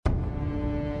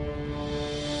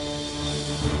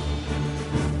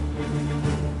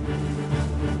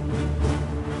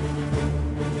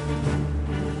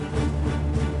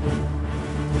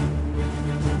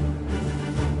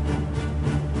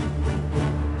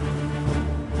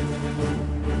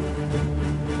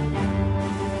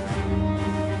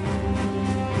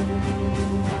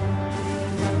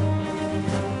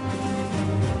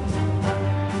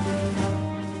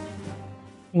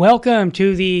Welcome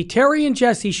to the Terry and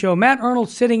Jesse Show. Matt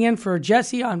Arnold sitting in for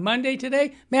Jesse on Monday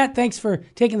today. Matt, thanks for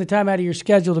taking the time out of your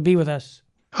schedule to be with us.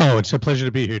 Oh, it's a pleasure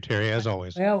to be here, Terry, as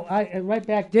always. Well,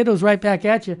 ditto's right back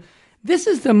at you. This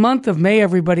is the month of May,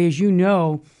 everybody, as you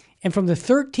know, and from the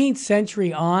 13th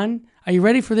century on, are you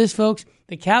ready for this, folks?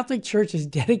 The Catholic Church has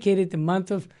dedicated the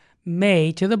month of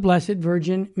May to the Blessed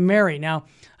Virgin Mary. Now,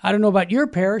 I don't know about your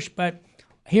parish, but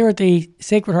here at the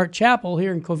Sacred Heart Chapel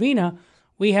here in Covina,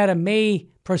 we had a May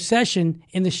procession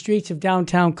in the streets of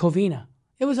downtown Covina.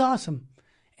 It was awesome.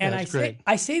 And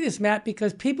I say this, Matt,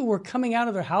 because people were coming out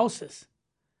of their houses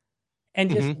and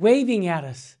just waving at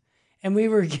us. And we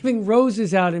were giving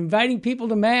roses out, inviting people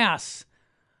to Mass.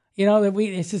 You know,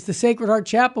 it's just the Sacred Heart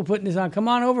Chapel putting this on. Come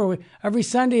on over. Every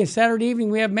Sunday and Saturday evening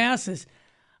we have Masses.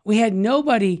 We had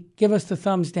nobody give us the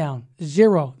thumbs down.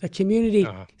 Zero. The community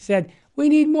said, we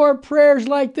need more prayers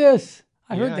like this.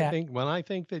 I heard that. I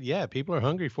think that, people are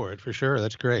hungry for it, for sure.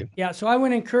 That's great. Yeah, so I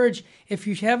want to encourage, if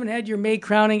you haven't had your May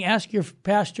crowning, ask your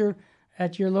pastor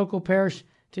at your local parish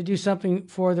to do something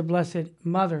for the Blessed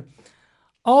Mother.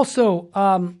 Also,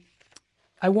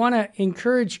 I want to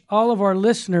encourage all of our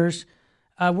listeners.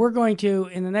 We're going to,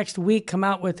 in the next week, come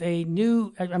out with a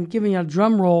new, I'm giving you a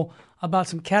drum roll about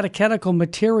some catechetical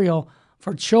material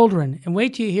for children. And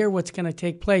wait till you hear what's going to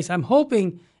take place. I'm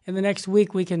hoping in the next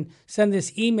week we can send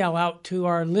this email out to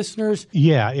our listeners.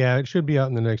 Yeah, it should be out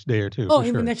in the next day or two. Oh,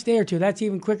 in the next day or two. That's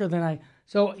even quicker than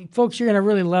So, folks, you're going to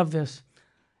really love this.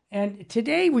 And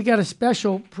today we got a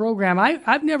special program.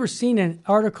 I've never seen an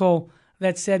article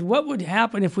that said, what would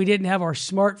happen if we didn't have our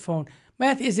smartphone?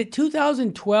 Matt, is it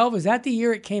 2012? Is that the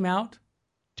year it came out?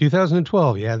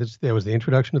 2012, yeah. That was the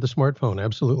introduction of the smartphone,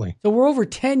 absolutely. So we're over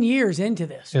 10 years into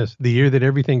this. Yes, the year that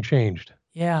everything changed.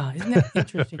 Yeah, isn't that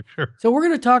interesting? Sure. So we're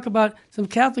going to talk about some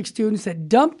Catholic students that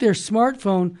dumped their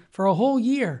smartphone for a whole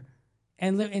year,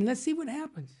 and let's see what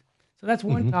happens. So that's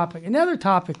one topic. Another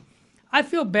topic, I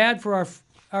feel bad for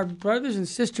our brothers and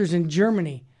sisters in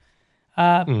Germany.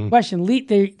 Question,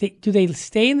 do they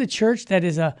stay in the church that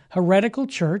is a heretical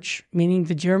church, meaning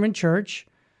the German church?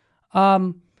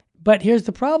 But here's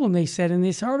the problem, they said in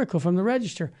this article from the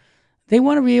Register. They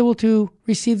want to be able to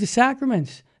receive the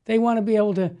sacraments. They want to be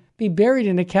able to be buried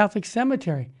in a Catholic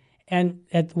cemetery. And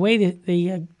at the way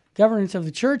the governance of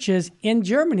the church is in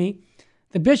Germany,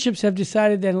 the bishops have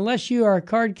decided that unless you are a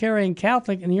card-carrying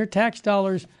Catholic and your tax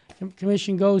dollars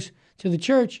commission goes to the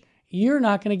church, you're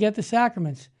not going to get the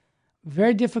sacraments.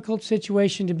 Very difficult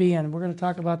situation to be in. We're going to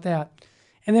talk about that.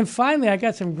 And then finally, I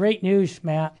got some great news,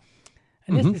 Matt.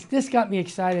 And this got me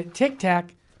excited.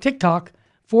 TikTok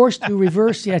forced to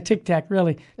reverse,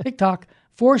 TikTok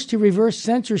forced to reverse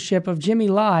censorship of Jimmy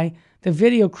Lai, the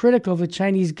video critical of the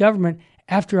Chinese government,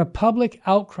 after a public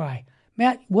outcry.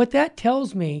 Matt, what that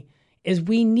tells me is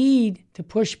we need to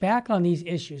push back on these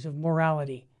issues of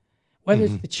morality, whether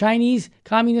it's the Chinese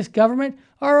communist government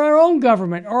or our own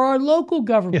government or our local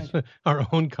government. Yes, our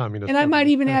own communist And government. I might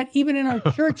even add, even in our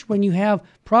church, when you have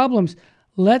problems,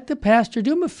 let the pastor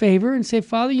do him a favor and say,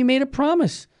 Father, you made a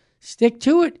promise. Stick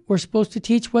to it. We're supposed to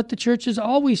teach what the church has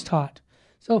always taught.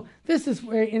 So this is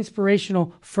very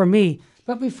inspirational for me.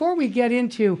 But before we get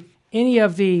into any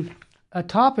of the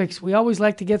topics, we always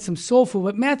like to get some soul food.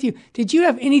 But Matthew, did you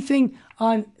have anything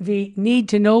on the need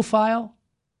to know file?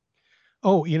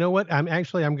 Oh, you know what? I'm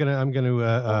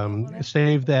gonna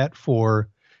save that for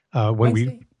when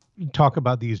we talk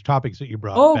about these topics that you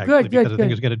brought. Oh, back, good. I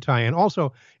think it's going to tie in.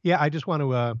 Also, I just want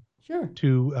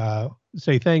to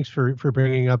say thanks for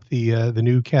bringing up the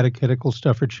new catechetical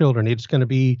stuff for children. It's going to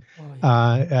be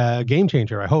a game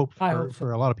changer, I hope,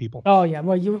 for a lot of people. Oh yeah.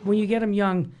 Well, when you get them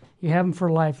young, you have them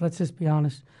for life. Let's just be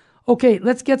honest. Okay,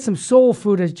 let's get some soul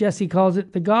food, as Jesse calls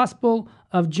it. The Gospel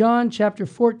of John, chapter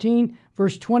 14,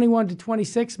 verse 21 to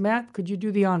 26. Matt, could you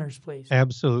do the honors, please?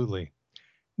 Absolutely.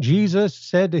 Jesus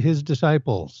said to his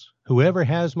disciples, "Whoever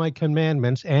has my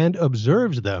commandments and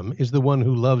observes them is the one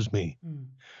who loves me.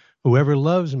 Whoever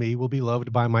loves me will be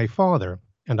loved by my Father,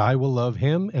 and I will love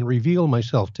him and reveal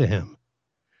myself to him."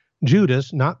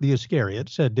 Judas, not the Iscariot,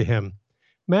 said to him,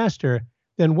 "Master,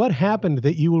 then what happened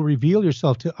that you will reveal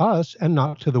yourself to us and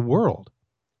not to the world?"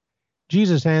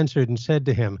 Jesus answered and said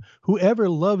to him, "Whoever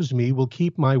loves me will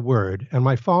keep my word, and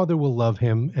my Father will love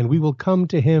him, and we will come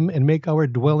to him and make our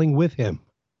dwelling with him.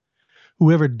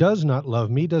 Whoever does not love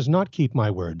me does not keep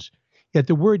my words. Yet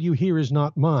the word you hear is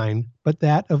not mine, but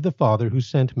that of the Father who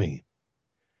sent me.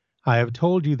 I have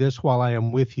told you this while I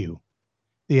am with you.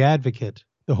 The Advocate,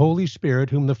 the Holy Spirit,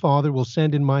 whom the Father will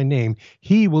send in my name,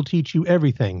 he will teach you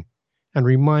everything and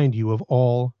remind you of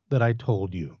all that I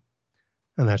told you."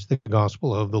 And that's the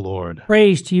gospel of the Lord.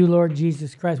 Praise to you, Lord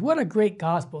Jesus Christ. What a great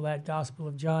gospel that Gospel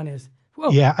of John is. Whoa.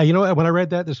 Yeah, when I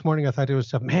read that this morning, I thought to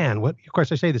myself, man, what? Of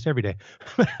course, I say this every day.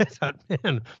 I thought,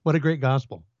 man, what a great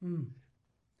gospel. Mm.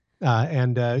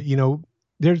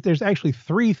 There's actually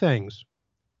three things.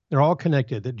 They're all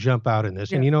connected that jump out in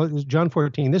this. Yes. And John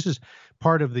 14, this is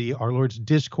part of our Lord's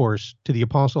discourse to the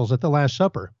apostles at the Last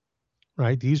Supper,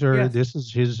 right? This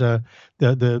is his the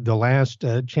last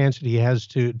chance that he has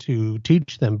to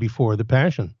teach them before the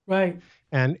Passion. Right.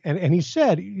 And he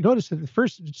said, you notice that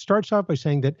first it starts off by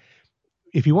saying that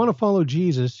if you want to follow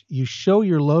Jesus, you show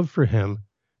your love for him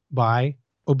by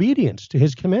obedience to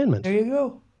his commandments. There you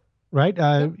go. Right?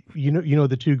 You know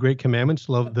the two great commandments: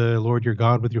 love the Lord your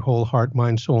God with your whole heart,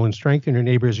 mind, soul, and strength, and your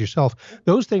neighbor as yourself.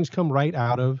 Those things come right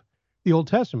out of the Old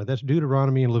Testament. That's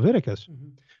Deuteronomy and Leviticus.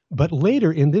 Mm-hmm. But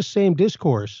later in this same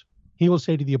discourse, he will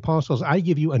say to the apostles, I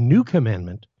give you a new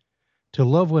commandment, to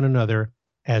love one another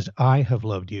as I have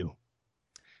loved you.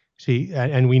 See,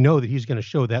 and we know that he's going to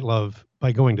show that love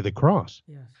by going to the cross.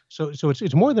 Yes. So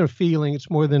it's more than a feeling. It's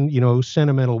more than,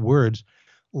 sentimental words.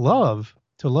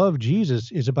 To love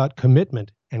Jesus is about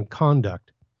commitment and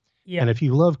conduct. Yeah. And if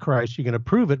you love Christ, you're going to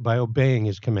prove it by obeying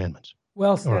his commandments.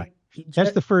 Well said. All right.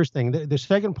 That's the first thing. The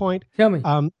second point. Tell me.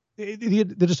 The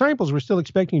disciples were still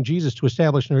expecting Jesus to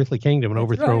establish an earthly kingdom and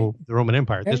overthrow the Roman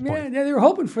Empire at this point. They were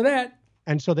hoping for that.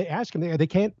 And so they ask him, they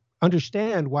can't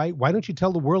understand why don't you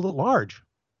tell the world at large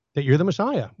that you're the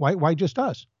Messiah? Why just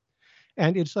us?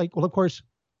 And it's like, well, of course,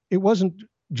 it wasn't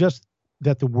just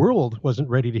that the world wasn't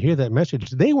ready to hear that message.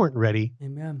 They weren't ready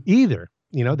either.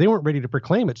 They weren't ready to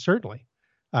proclaim it, certainly.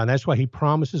 And that's why he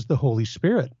promises the Holy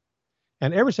Spirit.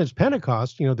 And ever since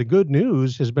Pentecost, the good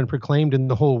news has been proclaimed in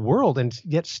the whole world, and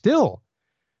yet still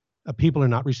people are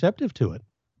not receptive to it.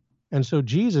 And so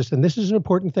Jesus, and this is an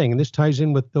important thing, and this ties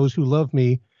in with those who love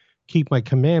me, keep my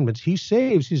commandments. He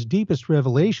saves his deepest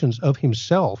revelations of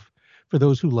himself for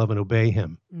those who love and obey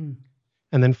him. Mm.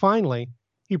 And then finally,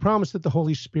 he promised that the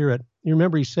Holy Spirit, you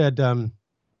remember he said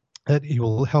that he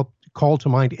will help call to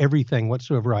mind everything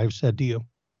whatsoever I have said to you,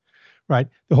 right?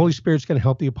 The Holy Spirit's going to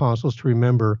help the apostles to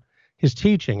remember his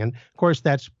teaching. And of course,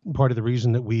 that's part of the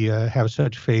reason that we have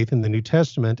such faith in the New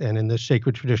Testament and in the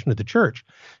sacred tradition of the church,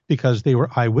 because they were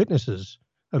eyewitnesses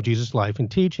of Jesus' life and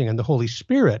teaching, and the Holy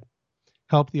Spirit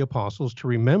helped the apostles to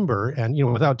remember and,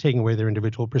 without taking away their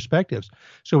individual perspectives.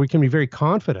 So we can be very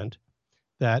confident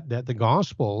that the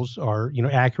Gospels are,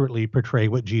 accurately portray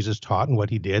what Jesus taught and what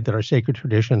he did, that our sacred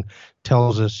tradition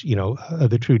tells us,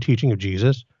 the true teaching of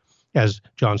Jesus. As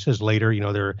John says later,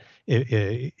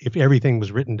 if everything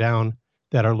was written down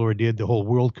that our Lord did, the whole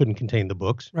world couldn't contain the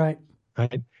books. Right.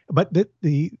 But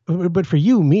but for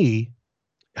you,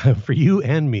 for you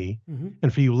and me, mm-hmm.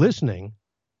 and for you listening,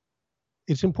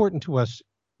 it's important to us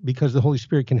because the Holy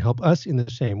Spirit can help us in the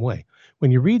same way.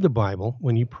 When you read the Bible,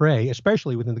 when you pray,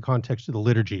 especially within the context of the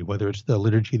liturgy, whether it's the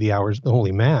liturgy, the hours, the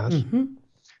Holy Mass, mm-hmm.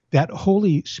 that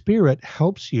Holy Spirit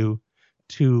helps you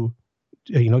to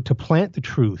plant the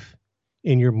truth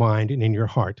in your mind and in your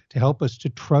heart, to help us to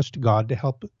trust God, to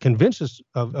help convince us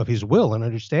of his will and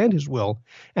understand his will,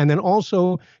 and then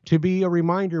also to be a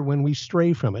reminder when we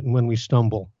stray from it and when we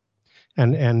stumble.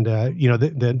 And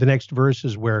the next verse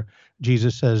is where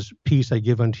Jesus says, peace I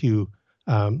give unto you,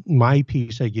 my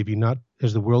peace I give you, not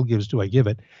as the world gives do I give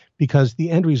it, because the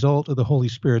end result of the Holy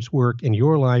Spirit's work in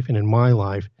your life and in my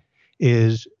life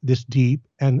is this deep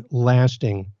and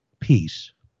lasting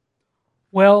peace.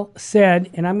 Well said,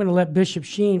 and I'm going to let Bishop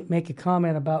Sheen make a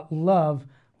comment about love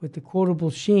with the quotable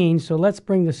Sheen. So let's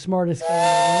bring the smartest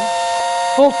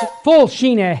guy in. Full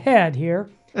Sheen ahead here.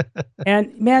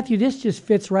 And Matthew, this just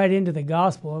fits right into the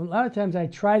gospel. A lot of times I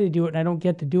try to do it and I don't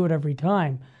get to do it every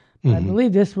time. But mm-hmm. I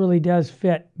believe this really does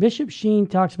fit. Bishop Sheen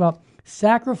talks about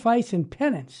sacrifice and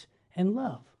penance and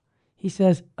love. He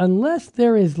says, unless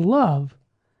there is love,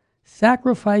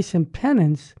 sacrifice and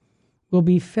penance will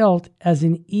be felt as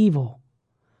an evil,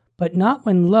 but not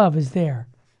when love is there.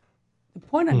 The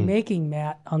point I'm making,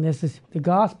 Matt, on this is the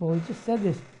gospel. He just said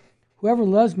this, whoever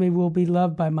loves me will be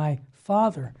loved by my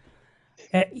Father.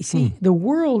 You see, the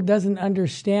world doesn't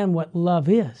understand what love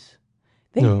is.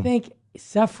 They think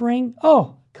suffering,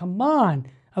 oh, come on,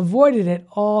 avoid it at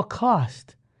all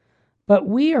cost. But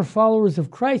we are followers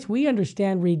of Christ. We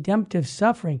understand redemptive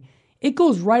suffering. It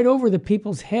goes right over the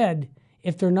people's head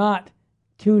if they're not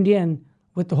tuned in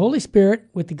with the Holy Spirit,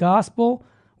 with the gospel,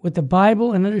 with the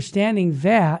Bible, and understanding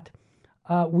that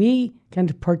we can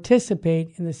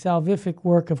participate in the salvific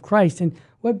work of Christ. And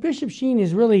what Bishop Sheen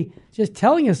is really just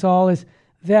telling us all is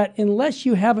that unless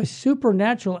you have a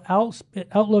supernatural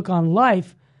outlook on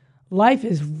life, life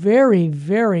is very,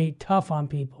 very tough on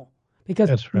people.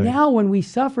 Because now when we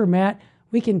suffer, Matt,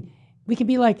 we can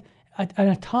be like an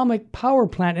atomic power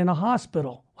plant in a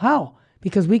hospital. How?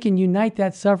 because we can unite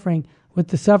that suffering with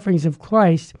the sufferings of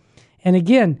Christ. And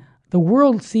again, the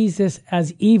world sees this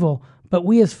as evil, but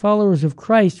we as followers of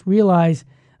Christ realize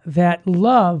that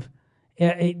love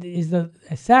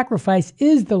sacrifice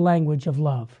is the language of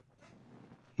love.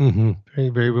 Mm-hmm. Very,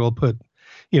 very well put.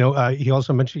 He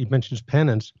also mentions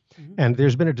penance, and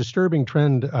there's been a disturbing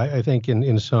trend, I think,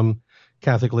 in some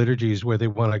Catholic liturgies where they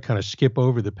want to kind of skip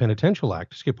over the penitential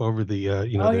act, skip over the,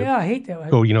 I hate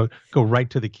that. Go right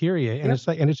to the Kyrie, and it's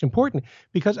like, and it's important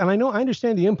because, and I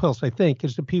understand the impulse. I think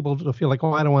is the people to feel like,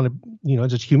 I don't want to,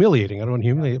 it's humiliating. I don't want to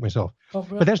humiliate myself. Oh,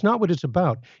 really? But that's not what it's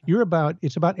about.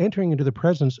 It's about entering into the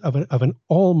presence of an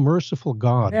all merciful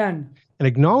God. And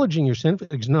acknowledging your sin,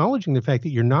 acknowledging the fact that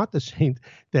you're not the saint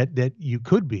that you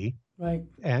could be, right?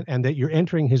 And that you're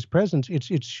entering His presence.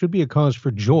 It should be a cause for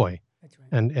joy, that's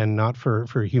right, and not for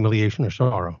humiliation or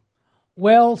sorrow.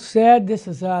 Well said. This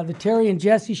is the Terry and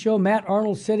Jesse Show. Matt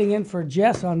Arnold sitting in for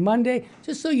Jess on Monday.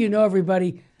 Just so you know,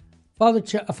 everybody, Father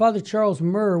Charles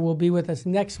Murr will be with us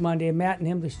next Monday, and Matt and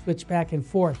him to switch back and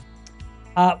forth.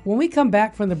 When we come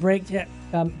back from the break,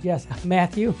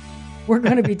 Matthew, we're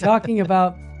going to be talking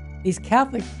about these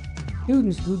Catholic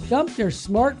students who dumped their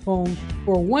smartphone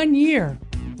for 1 year.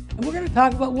 And we're going to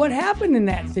talk about what happened in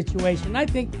that situation. I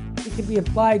think it can be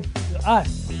applied to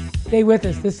us. Stay with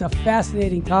us. This is a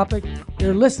fascinating topic.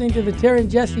 You're listening to the Terry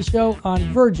and Jesse Show on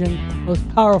Virgin, most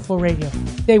powerful radio.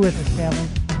 Stay with us, family.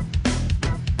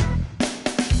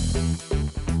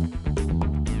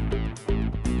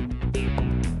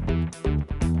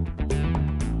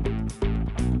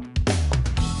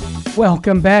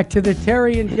 Welcome back to the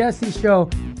Terry and Jesse Show.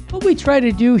 What we try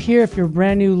to do here, if you're a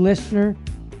brand new listener,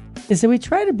 is that we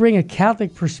try to bring a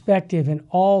Catholic perspective in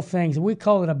all things. We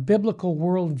call it a biblical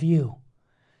worldview.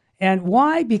 And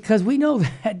why? Because we know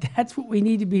that that's what we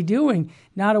need to be doing,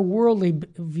 not a worldly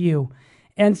view.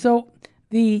 And so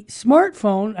the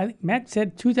smartphone, I think Matt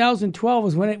said 2012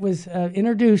 was when it was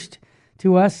introduced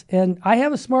to us. And I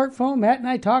have a smartphone. Matt and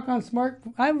I talk on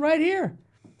I'm right here.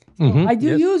 So I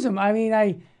do use them. I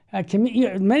mean,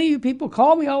 many of you people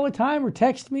call me all the time or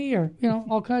text me or,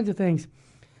 all kinds of things.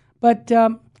 But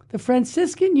the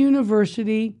Franciscan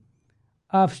University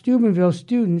of Steubenville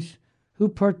students who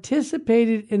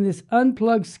participated in this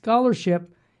Unplugged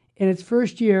scholarship in its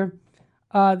first year,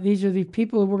 these are the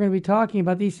people we're going to be talking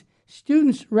about. These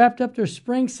students wrapped up their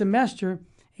spring semester.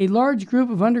 A large group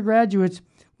of undergraduates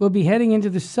will be heading into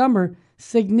the summer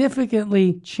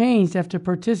significantly changed after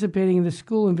participating in the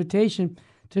school invitation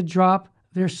to drop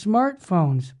their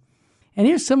smartphones. And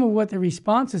here's some of what the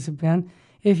responses have been.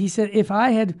 If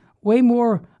I had way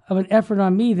more of an effort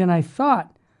on me than I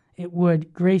thought it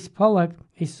would, Grace Pollock,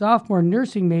 a sophomore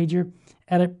nursing major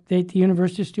at the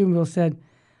University of Steubenville, said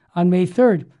on May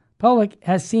 3rd, Pollock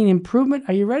has seen improvement.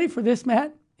 Are you ready for this,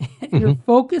 Matt? In her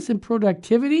focus and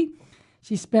productivity.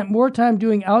 She spent more time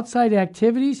doing outside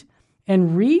activities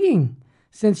and reading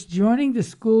since joining the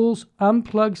school's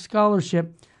Unplugged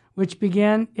scholarship, which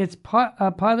began its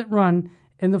pilot run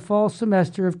in the fall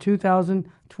semester of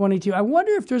 2022. I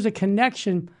wonder if there's a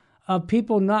connection of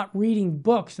people not reading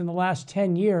books in the last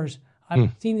 10 years.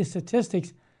 I've seen the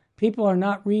statistics. People are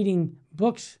not reading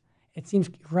books. It seems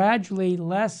gradually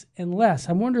less and less.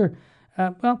 I wonder,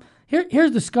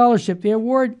 here's the scholarship. They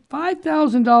award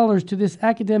 $5,000 to this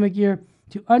academic year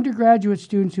to undergraduate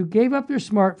students who gave up their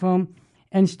smartphone,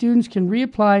 and students can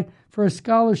reapply for a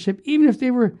scholarship even if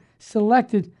they were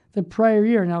selected the prior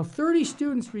year. Now, 30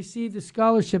 students received the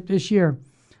scholarship this year.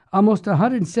 Almost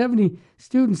 170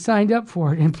 students signed up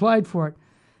for it and applied for it.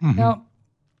 Now,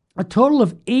 a total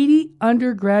of 80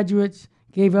 undergraduates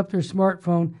gave up their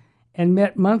smartphone and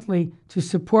met monthly to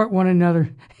support one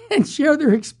another and share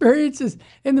their experiences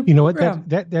in the program.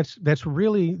 That's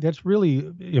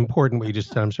really important what you just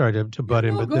said. I'm sorry to butt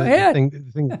in, but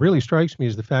the thing that really strikes me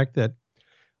is the fact that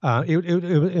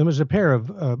it was a pair of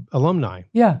alumni.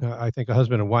 Yeah, I think a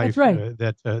husband and wife. That's right.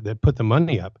 That put the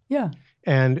money up. Yeah,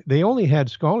 and they only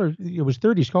had It was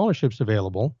 30 scholarships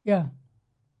available. Yeah,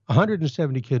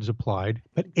 170 kids applied,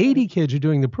 but 80 kids are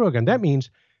doing the program. That means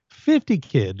 50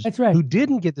 kids That's right. who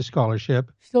didn't get the scholarship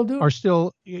are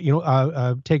still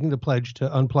taking the pledge to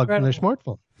unplug from their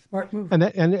smartphone. Smart move.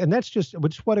 And that's just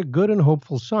what a good and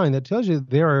hopeful sign. That tells you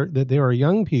that there are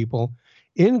young people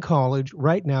in college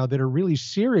right now that are really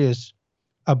serious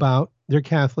about their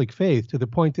Catholic faith to the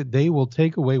point that they will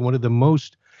take away one of the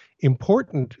most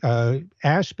important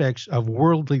aspects of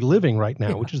worldly living right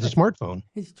now, which is the smartphone.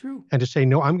 It's true. And to say,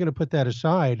 no, I'm going to put that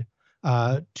aside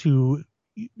to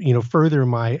further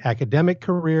my academic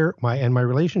career, my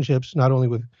relationships, not only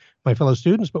with my fellow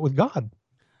students, but with God.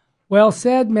 Well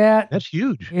said, Matt. That's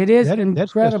huge. It is That's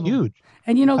incredible. just huge.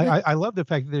 And you know, I love the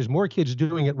fact that there's more kids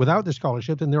doing it without the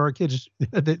scholarship than there are kids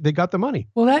that they got the money.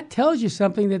 well, that tells you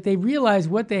something, that they realize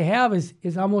what they have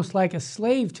is almost like a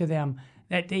slave to them.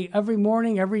 That they every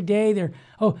morning, every day, they're,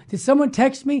 oh, did someone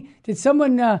text me? Did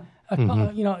someone,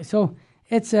 you know? So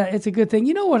it's a good thing.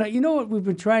 You know what we've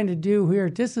been trying to do here.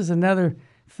 This is another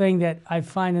thing that I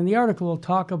find in the article. We'll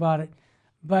talk about it.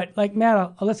 But like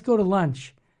Matt, let's go to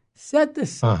lunch. Set the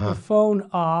phone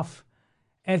off.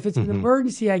 And if it's an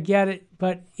emergency, I get it.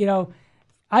 But, you know,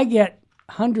 I get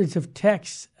hundreds of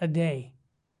texts a day.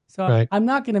 So right. I'm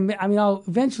not going to, I'll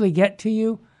eventually get to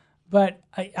you. But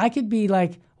I could be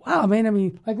like, wow,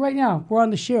 man, like right now, we're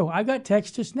on the show. I got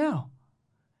text just now.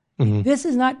 This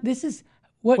is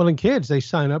what. Well, in kids, they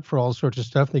sign up for all sorts of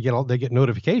stuff. They get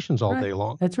notifications all day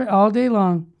long. That's right, all day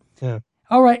long. Yeah.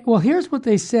 All right, well, here's what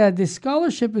they said. This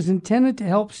scholarship is intended to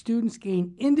help students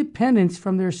gain independence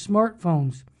from their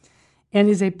smartphones and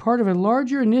is a part of a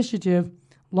larger initiative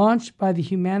launched by the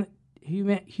Human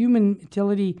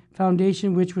Utility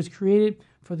Foundation, which was created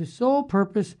for the sole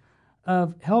purpose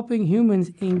of helping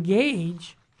humans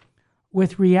engage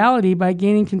with reality by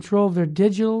gaining control of their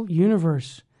digital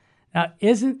universe. Now,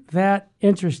 isn't that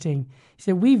interesting? He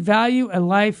said, we value a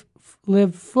life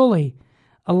lived fully,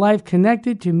 a life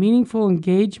connected to meaningful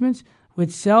engagements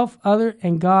with self, other,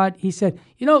 and God. He said,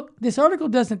 you know, this article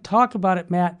doesn't talk about it,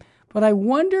 Matt, but I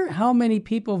wonder how many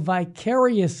people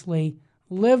vicariously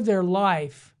live their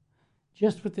life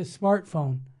just with this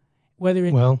smartphone, whether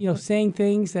it's, saying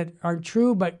things that aren't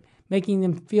true, but making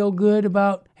them feel good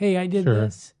about, hey, I did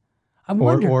this.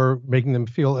 Or making them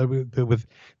feel, with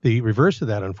the reverse of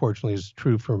that, unfortunately, is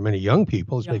true for many young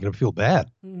people, is making them feel bad.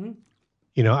 Mm-hmm.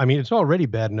 You know, it's already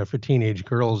bad enough for teenage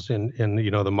girls in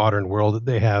the modern world that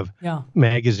they have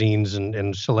magazines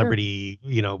and celebrity,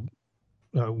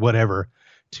 whatever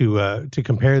to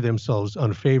compare themselves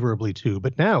unfavorably to.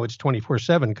 But now it's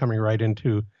 24/7 coming right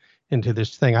into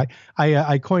this thing.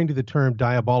 I coined the term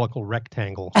diabolical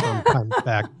rectangle some time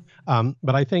back.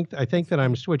 But I think that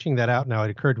I'm switching that out now.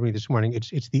 It occurred to me this morning.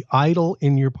 It's the idol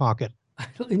in your pocket.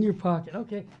 Idol in your pocket.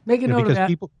 Okay, make a note of that.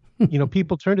 Because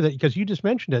people turn to that, because you just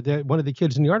mentioned it. One of the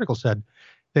kids in the article said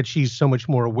that she's so much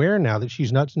more aware now that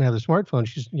she's not going to have the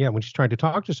smartphone. When she's trying to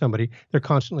talk to somebody, they're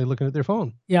constantly looking at their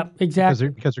phone. Yeah, exactly.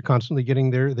 Because they're constantly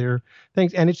getting their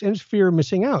things, and it's fear of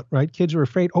missing out, right? Kids are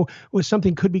afraid.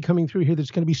 Something could be coming through here that's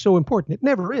going to be so important. It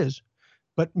never is,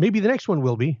 but maybe the next one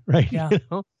will be, right? Yeah.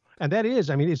 And that is,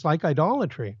 it's like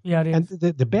idolatry. Yeah, it is.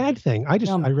 And the bad thing, I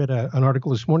read an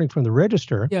article this morning from the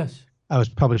Register. Yes. I was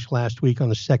published last week on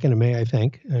the 2nd of May, I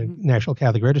think, National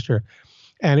Catholic Register.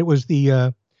 And it was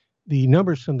the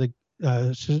numbers from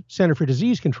the Center for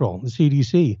Disease Control, the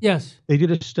CDC. Yes. They did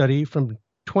a study from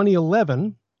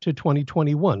 2011 to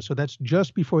 2021. So that's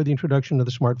just before the introduction of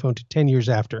the smartphone to 10 years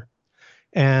after.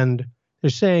 And they're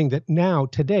saying that now,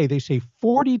 today, they say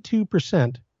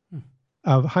 42%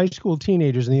 of high school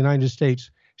teenagers in the United States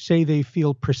say they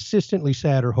feel persistently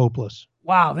sad or hopeless.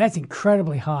 Wow, that's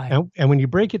incredibly high. And when you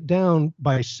break it down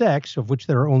by sex, of which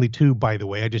there are only 2, by the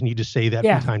way, I just need to say that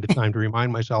from time to time to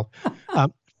remind myself,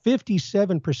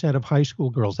 57% of high school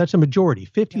girls, that's a majority,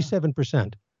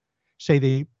 57% say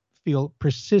they feel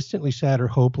persistently sad or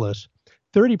hopeless.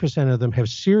 30% of them have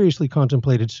seriously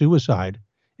contemplated suicide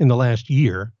in the last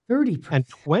year. 30%. And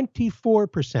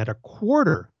 24%, a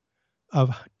quarter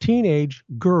of teenage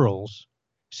girls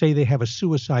say they have a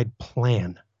suicide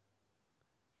plan.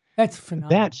 That's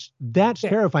phenomenal. That's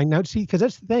terrifying. Now, see, because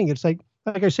that's the thing. It's like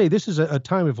I say, this is a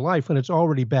time of life when it's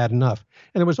already bad enough.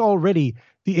 And there was already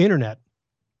the internet.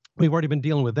 We've already been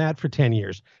dealing with that for 10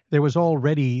 years. There was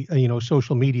already,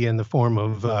 social media in the form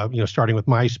of, starting with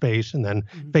MySpace and then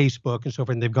Facebook and so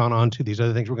forth. And they've gone on to these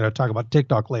other things. We're going to talk about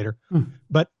TikTok later.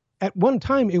 But at one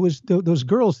time, it was those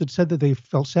girls that said that they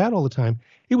felt sad all the time.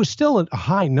 It was still a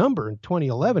high number. In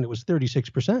 2011, it was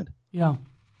 36%. Yeah.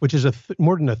 Which is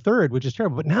more than a third, which is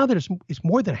terrible. But now that it's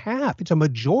more than half, it's a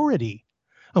majority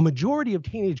of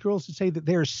teenage girls that say that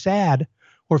they're sad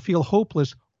or feel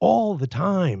hopeless all the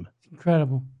time. It's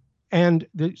incredible. And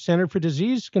the Center for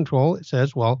Disease Control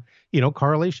says, well,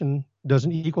 correlation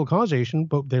doesn't equal causation,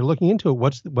 but they're looking into it.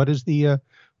 What's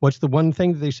the one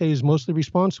thing that they say is mostly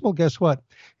responsible? Guess what?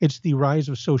 It's the rise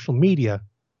of social media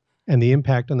and the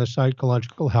impact on the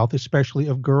psychological health, especially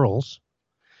of girls,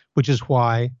 which is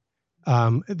why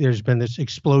there's been this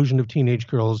explosion of teenage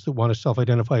girls that want to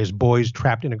self-identify as boys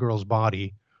trapped in a girl's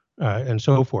body, and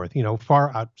so forth.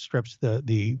 Far outstrips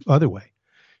the other way.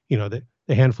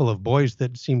 The handful of boys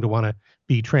that seem to want to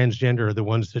be transgender are the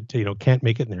ones that can't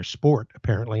make it in their sport,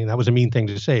 apparently. And that was a mean thing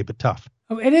to say, but tough.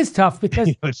 Oh, it is tough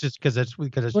because It's just because it's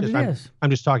what just it is. I'm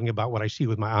just talking about what I see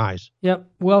with my eyes. Yep,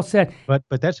 well said. But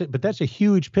that's a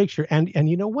huge picture. And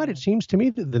you know what? It seems to me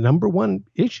that the number one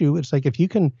issue, it's like if you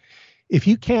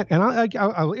can't, and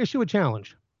I'll issue a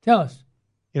challenge. Tell us.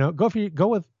 Go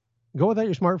without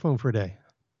your smartphone for a day.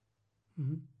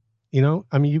 Mm-hmm.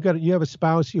 I mean, you have a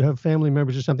spouse, you have family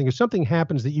members or something. If something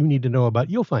happens that you need to know about,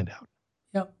 you'll find out.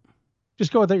 Yep.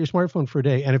 Just go without your smartphone for a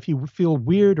day. And if you feel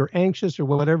weird or anxious or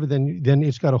whatever, then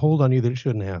it's got a hold on you that it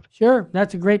shouldn't have. Sure.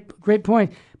 That's a great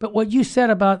point. But what you said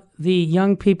about the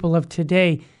young people of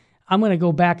today, I'm going to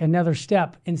go back another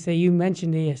step and say you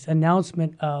mentioned this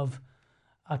announcement of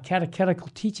a catechetical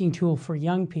teaching tool for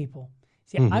young people.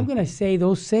 See, I'm going to say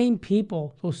those same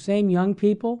young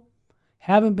people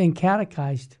haven't been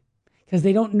catechized because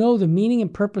they don't know the meaning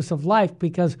and purpose of life,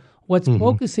 because what's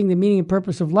focusing the meaning and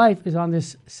purpose of life is on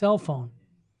this cell phone.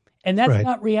 And that's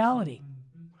not reality.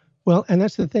 Well, and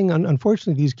that's the thing.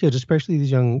 Unfortunately, these kids, especially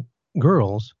these young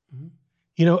girls,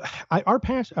 our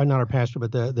pastor, not our pastor,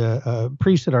 but the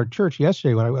priest at our church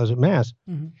yesterday when I was at Mass,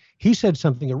 he said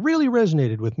something that really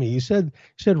resonated with me. He said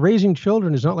raising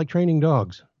children is not like training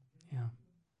dogs.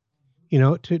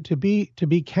 Yeah. To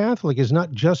be Catholic is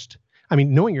not just,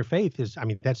 knowing your faith is,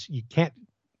 you can't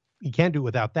do it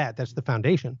without that. That's the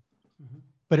foundation.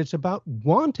 But it's about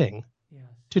wanting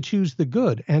to choose the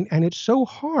good. And it's so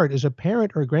hard as a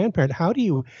parent or a grandparent. How do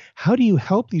you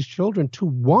help these children to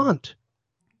want,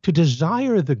 to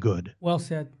desire the good? Well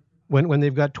said. When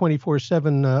they've got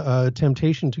 24/7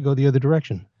 temptation to go the other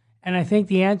direction. And I think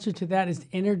the answer to that is to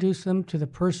introduce them to the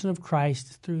person of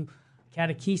Christ through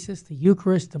catechesis, the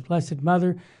Eucharist, the Blessed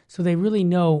Mother, so they really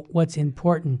know what's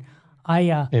important.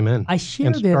 Amen. I share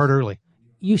and this. Start early.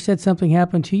 You said something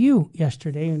happened to you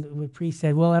yesterday, and the priest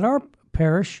said, well, at our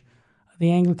parish, the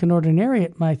Anglican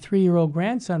Ordinariate, my 3-year-old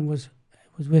grandson was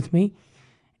with me,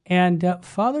 and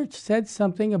Father said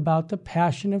something about the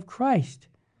Passion of Christ.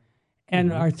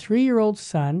 And our 3-year-old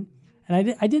son,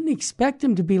 and I didn't expect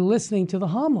him to be listening to the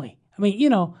homily. 3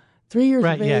 years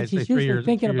of age, he's usually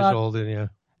thinking about, old,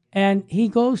 and he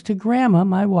goes to Grandma,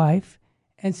 my wife,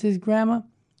 and says, Grandma,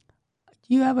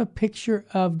 do you have a picture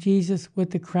of Jesus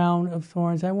with the crown of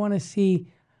thorns? I want to see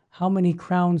how many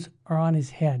crowns are on his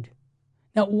head.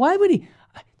 Now, why would he?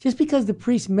 Just because the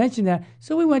priest mentioned that.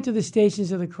 So we went to the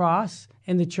Stations of the Cross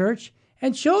in the church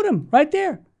and showed him right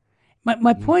there.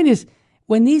 My point is,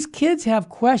 when these kids have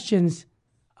questions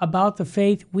about the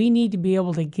faith, we need to be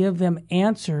able to give them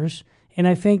answers. And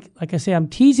I think, like I say, I'm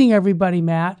teasing everybody,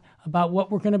 Matt, about what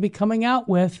we're going to be coming out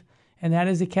with, and that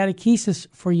is a catechesis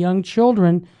for young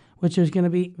children, which is going to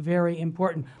be very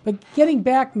important. But getting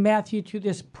back, Matthew, to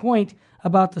this point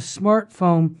about the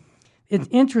smartphone, it's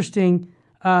interesting.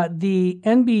 The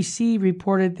NBC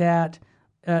reported that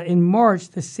in March,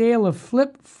 the sale of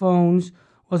flip phones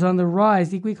was on the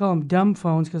rise. We call them dumb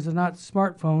phones because they're not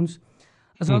smartphones.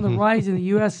 It was on the rise in the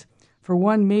U.S. for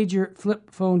one major flip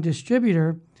phone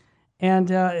distributor, and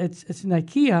it's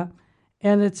IKEA.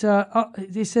 And it's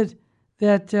they said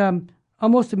that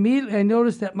almost immediately I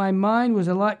noticed that my mind was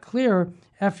a lot clearer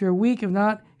after a week of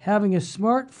not having a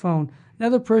smartphone.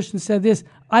 Another person said this,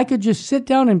 I could just sit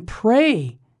down and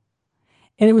pray,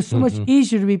 and it was so much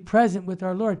easier to be present with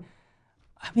our Lord.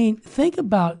 Think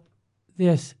about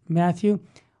this, Matthew.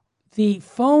 The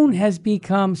phone has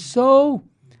become so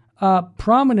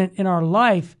prominent in our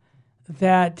life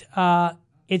that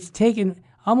it's taken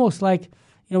almost like,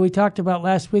 we talked about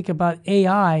last week about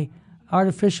AI,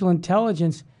 artificial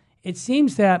intelligence. It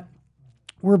seems that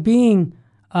we're being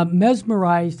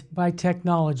mesmerized by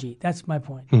technology. That's my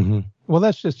point. Well,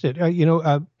 that's just it.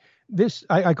 This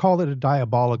I call it a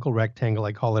diabolical rectangle.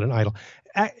 I call it an idol.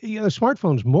 A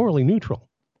smartphone's morally neutral.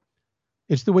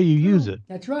 It's the way you use it.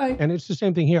 That's right. And it's the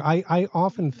same thing here. I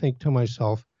often think to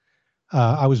myself,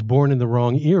 I was born in the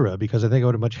wrong era, because I think I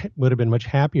would have been much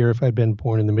happier if I'd been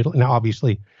born in the middle. Now,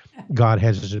 obviously, God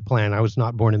has his plan. I was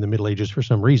not born in the Middle Ages for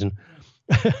some reason,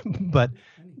 but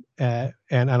and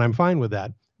I'm fine with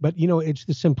that. But it's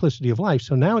the simplicity of life.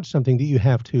 So now it's something that you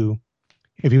have to,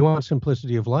 if you want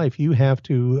simplicity of life, you have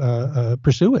to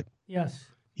pursue it. Yes.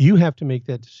 You have to make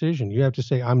that decision. You have to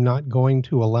say, I'm not going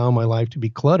to allow my life to be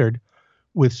cluttered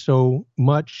with so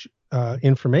much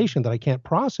information that I can't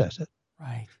process it.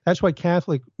 Right. That's why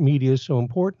Catholic media is so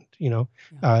important,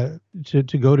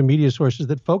 to go to media sources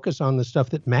that focus on the stuff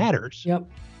that matters. Yep.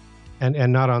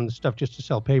 And not on the stuff just to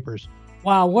sell papers.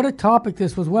 Wow, what a topic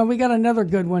this was. Well, we got another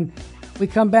good one. We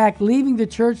come back, leaving the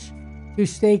church to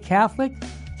stay Catholic.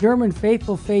 German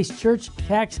faithful face church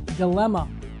tax dilemma.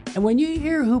 And when you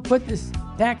hear who put this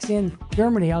tax in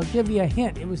Germany. I'll give you a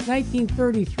hint. It was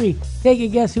 1933. Take a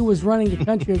guess who was running the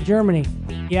country of Germany.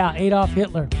 Yeah, Adolf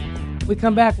Hitler. When we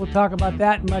come back, we'll talk about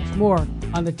that and much more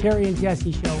on the Terry and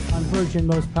Jesse Show on Virgin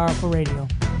Most Powerful Radio.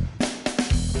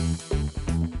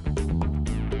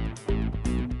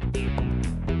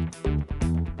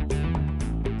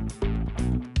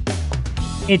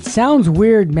 It sounds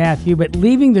weird, Matthew, but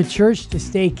leaving the church to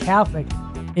stay Catholic,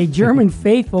 a German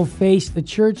faithful faced the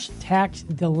church tax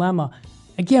dilemma.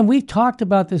 Again, we've talked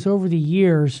about this over the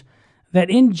years, that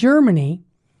in Germany,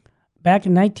 back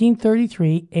in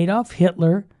 1933, Adolf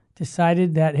Hitler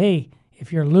decided that, hey,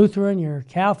 if you're Lutheran, you're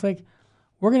Catholic,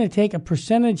 we're going to take a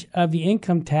percentage of the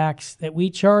income tax that we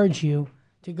charge you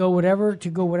to go whatever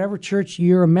church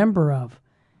you're a member of.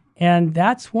 And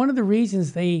that's one of the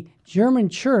reasons the German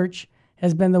church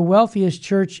has been the wealthiest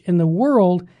church in the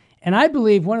world, and I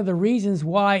believe one of the reasons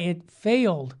why it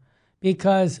failed,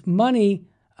 because money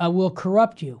will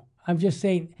corrupt you. I'm just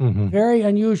saying, very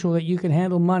unusual that you can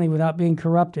handle money without being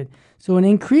corrupted. So an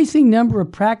increasing number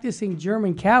of practicing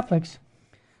German Catholics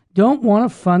don't want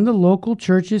to fund the local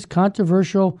church's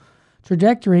controversial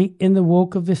trajectory in the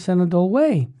woke of the synodal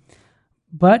way.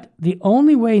 But the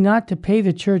only way not to pay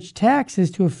the church tax is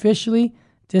to officially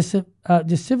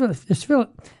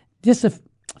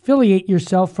disaffiliate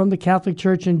yourself from the Catholic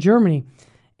Church in Germany.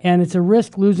 And it's a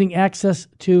risk losing access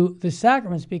to the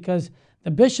sacraments, because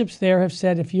the bishops there have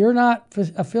said, if you're not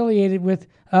affiliated with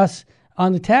us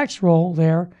on the tax roll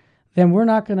there, then we're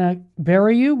not going to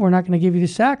bury you, we're not going to give you the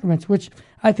sacraments, which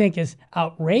I think is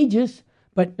outrageous.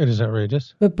 But it is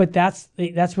outrageous. But that's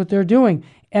what they're doing.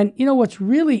 And you know what's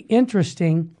really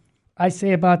interesting, I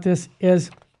say about this, is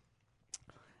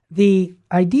the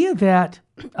idea that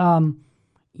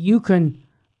you can,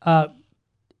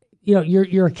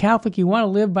 you're a Catholic, you want to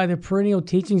live by the perennial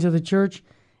teachings of the church.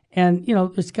 And,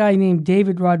 this guy named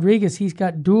David Rodriguez, he's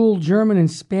got dual German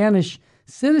and Spanish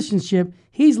citizenship.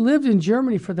 He's lived in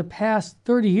Germany for the past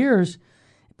 30 years,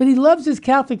 but he loves his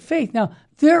Catholic faith. Now,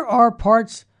 there are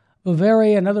parts,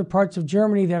 Bavaria and other parts of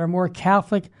Germany, that are more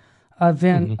Catholic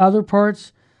than other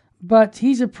parts, but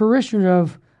he's a parishioner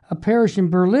of a parish in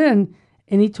Berlin,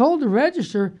 and he told the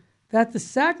register that the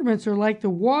sacraments are like the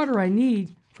water I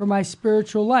need for my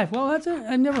spiritual life. Well,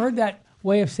 I never heard that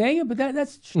way of saying it, but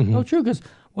that's so true, because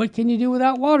what can you do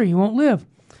without water? You won't live.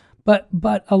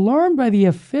 But alarmed by the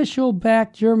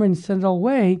official-backed German synodal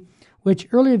way, which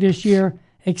earlier this year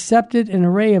accepted an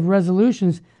array of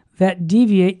resolutions that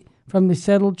deviate from the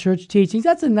settled church teachings.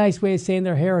 That's a nice way of saying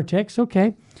they're heretics,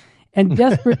 okay? And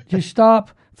desperate to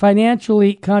stop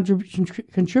financially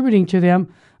contributing to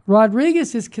them,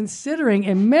 Rodriguez is considering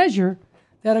a measure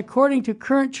that, according to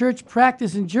current church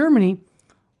practice in Germany,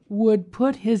 would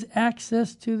put his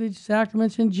access to the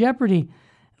sacraments in jeopardy,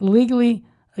 legally,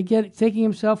 again, taking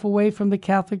himself away from the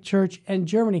Catholic Church and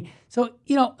Germany. So,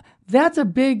 that's a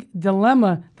big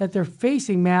dilemma that they're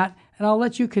facing, Matt, and I'll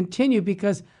let you continue,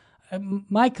 because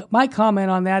my comment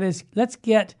on that is, let's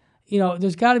get,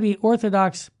 there's got to be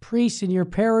Orthodox priests in your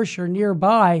parish or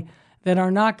nearby that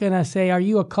are not going to say, are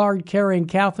you a card-carrying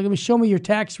Catholic? Let me show me your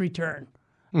tax return.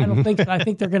 I don't think so. I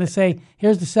think they're going to say,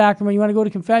 here's the sacrament. You want to go to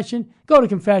confession? Go to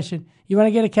confession. You want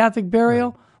to get a Catholic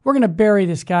burial? We're going to bury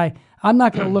this guy. I'm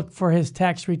not going to look for his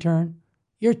tax return.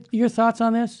 Your thoughts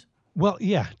on this? Well,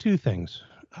 yeah, two things.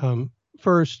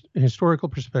 First, historical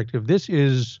perspective. This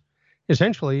is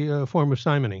essentially a form of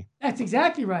simony. That's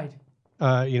exactly right.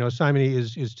 Simony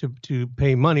is to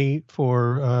pay money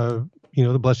for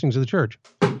the blessings of the church.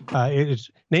 It's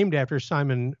named after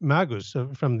Simon Magus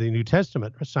from the New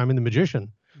Testament. Simon the magician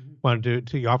wanted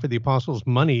to offer the apostles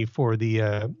money for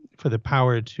the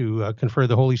power to confer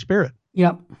the Holy Spirit.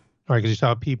 Yep. Right, because he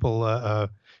saw people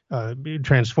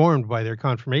transformed by their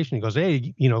confirmation. He goes,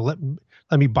 hey,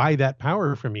 let me buy that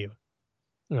power from you,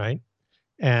 right?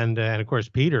 And of course,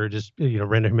 Peter just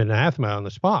rendered him an anathema on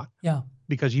the spot. Yeah.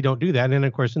 Because you don't do that. And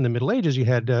of course, in the Middle Ages, you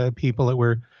had people that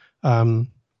were,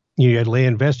 you had lay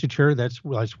investiture. That's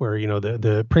where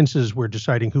the princes were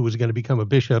deciding who was going to become a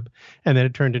bishop, and then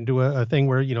it turned into a thing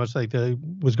where it's like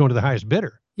was going to the highest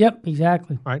bidder. Yep,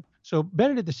 exactly. All right. So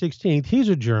Benedict XVI, he's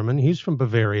a German. He's from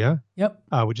Bavaria. Yep.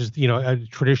 Which is a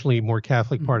traditionally more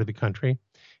Catholic part of the country,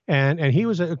 and he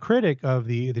was a critic of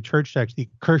the church tax, the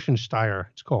Kirchensteuer,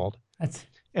 it's called.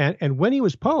 And when he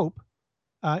was Pope,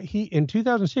 he in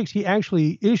 2006 he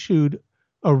actually issued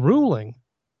a ruling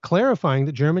clarifying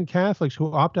that German Catholics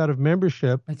who opt out of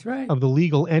membership of the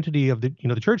legal entity of the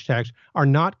church tax are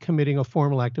not committing a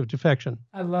formal act of defection.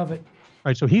 I love it. All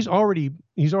right, so he's already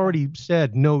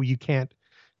said no, you can't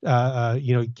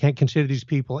can't consider these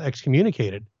people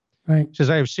excommunicated. Right. He says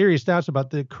I have serious doubts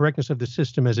about the correctness of the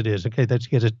system as it is. Okay, that's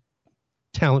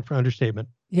talent for understatement.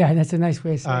 Yeah, that's a nice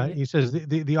way of saying it. He says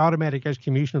the automatic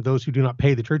excommunication of those who do not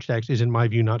pay the church tax is, in my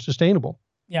view, not sustainable.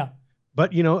 Yeah.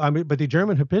 But, but the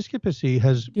German episcopacy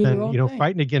has been,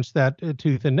 fighting against that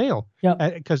tooth and nail.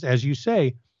 Yeah. Because as you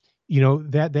say,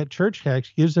 that church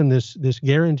tax gives them this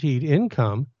guaranteed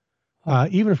income,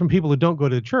 even from people who don't go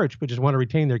to the church, but just want to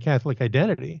retain their Catholic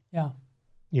identity. Yeah.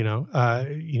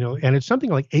 And it's something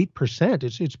like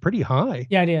 8%. It's pretty high.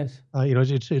 Yeah, it is.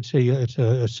 It's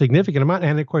a significant amount.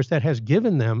 And of course, that has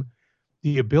given them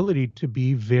the ability to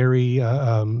be very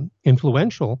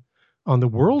influential on the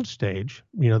world stage,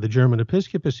 the German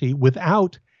episcopacy,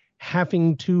 without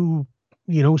having to,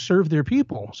 serve their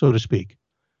people, so to speak.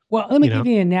 Well, let me give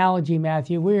you an analogy,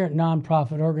 Matthew. We're a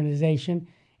nonprofit organization,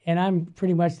 and I'm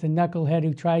pretty much the knucklehead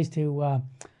who tries to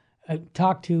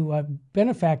talk to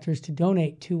benefactors to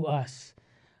donate to us.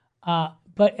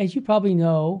 But as you probably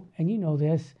know, and you know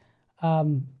this,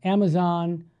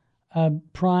 Amazon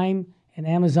Prime and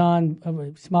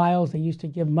Amazon Smiles, they used to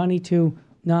give money to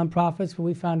nonprofits. When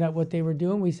we found out what they were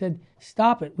doing, we said,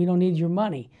 stop it. We don't need your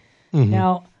money. Mm-hmm.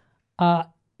 Now,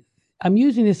 I'm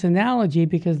using this analogy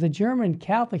because the German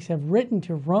Catholics have written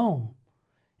to Rome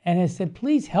and has said,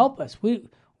 please help us. We're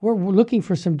looking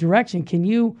for some direction. Can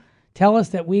you tell us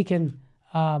that we can,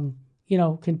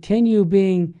 continue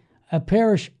being a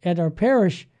parish at our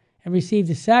parish and receive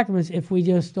the sacraments if we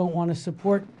just don't want to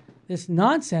support this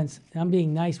nonsense? I'm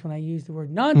being nice when I use the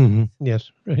word nonsense. Mm-hmm.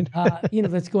 Yes, right.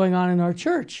 That's going on in our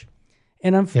church.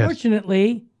 And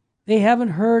unfortunately, they haven't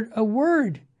heard a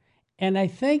word. And I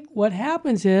think what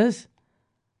happens is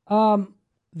the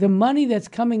money that's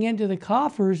coming into the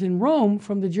coffers in Rome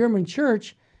from the German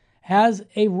church has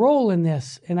a role in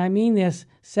this. And I mean this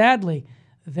sadly,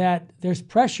 that there's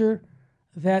pressure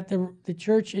that the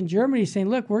church in Germany is saying,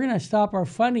 look, we're going to stop our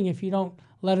funding if you don't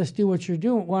let us do what you're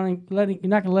doing. You're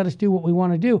not going to let us do what we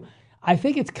want to do. I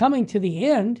think it's coming to the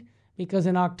end because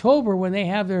in October, when they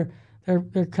have their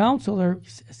council, their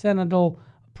synodal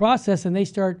process, and they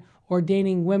start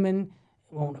ordaining women,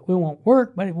 it won't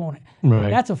work, but it won't. Right.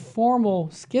 That's a formal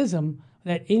schism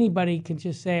that anybody can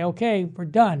just say, okay, we're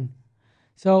done.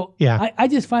 So I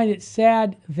just find it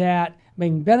sad that,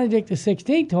 Benedict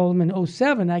XVI told them in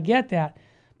 2007, I get that,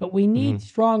 but we need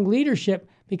strong leadership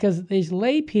because these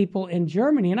lay people in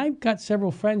Germany, and I've got several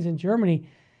friends in Germany,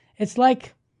 it's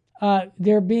like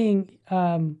they're being,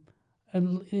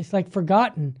 it's like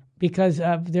forgotten because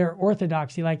of their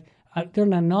orthodoxy. Like they're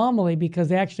an anomaly because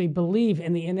they actually believe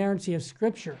in the inerrancy of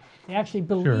Scripture. They actually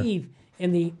believe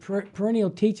in the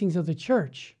perennial teachings of the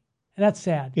church. And that's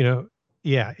sad.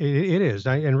 Yeah, it is.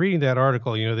 And reading that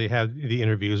article, they have the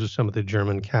interviews with some of the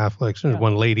German Catholics. And there's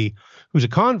one lady who's a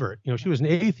convert. She was an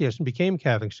atheist and became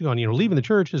Catholic. She's going, leaving the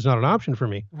church is not an option for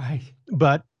me. Right.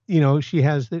 But,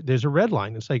 there's a red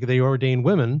line. It's like they ordain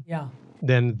women. Yeah.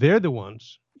 Then they're the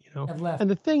ones, have left. And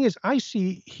the thing is, I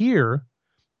see here,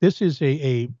 this is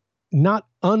a not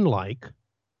unlike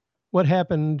what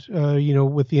happened,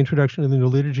 with the introduction of the new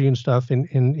liturgy and stuff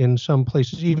in some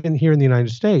places, even here in the United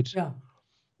States. Yeah.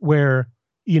 Where,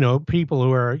 people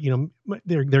who are,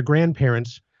 their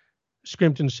grandparents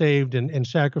scrimped and saved and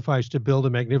sacrificed to build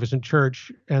a magnificent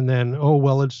church. And then,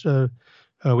 it's,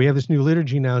 we have this new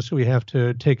liturgy now, so we have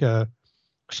to take a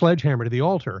sledgehammer to the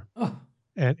altar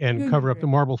and cover up the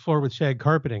marble floor with shag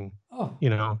carpeting,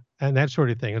 and that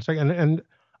sort of thing. It's like, and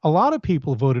a lot of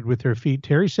people voted with their feet,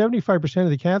 Terry. 75%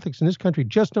 of the Catholics in this country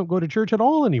just don't go to church at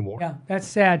all anymore. Yeah, that's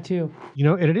sad too.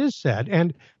 And it is sad.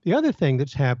 And the other thing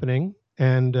that's happening,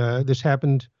 and this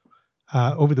happened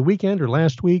over the weekend or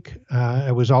last week.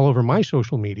 It was all over my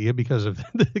social media because of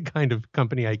the kind of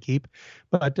company I keep.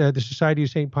 But the Society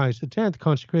of St. Pius X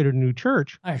consecrated a new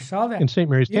church. I saw that. In St.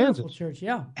 Mary's, beautiful Kansas. Church,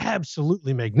 yeah.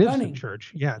 Absolutely magnificent stunning.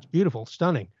 Church. Yeah, it's beautiful,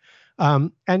 stunning.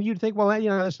 And you'd think, well,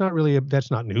 that's not really,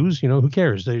 that's not news. Who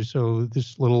cares? So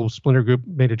this little splinter group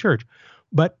made a church.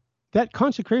 But that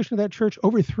consecration of that church,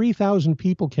 over 3,000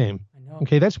 people came.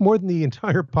 Okay, that's more than the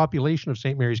entire population of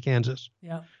St. Mary's, Kansas,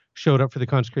 showed up for the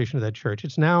consecration of that church.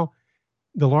 It's now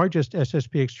the largest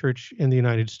SSPX church in the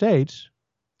United States,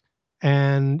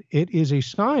 and it is a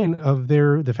sign of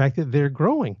the fact that they're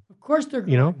growing. Of course they're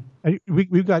growing.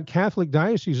 We've got Catholic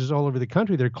dioceses all over the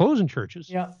country. They're closing churches.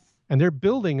 Yeah. And they're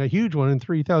building a huge one, and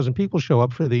 3,000 people show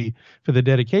up for the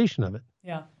dedication of it.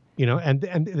 Yeah. And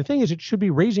the thing is, it should be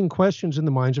raising questions in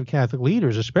the minds of Catholic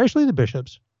leaders, especially the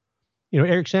bishops.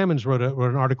 Eric Sammons wrote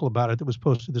an article about it that was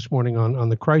posted this morning on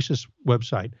the Crisis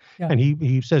website, and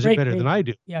he says it better than I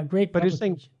do. Yeah, great. But his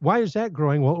thing, why is that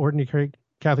growing while ordinary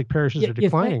Catholic parishes are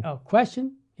declining?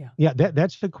 Question? Yeah. Yeah,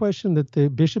 that's the question that the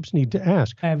bishops need to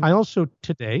ask. I also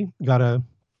today got a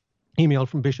email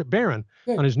from Bishop Barron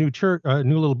on his new church,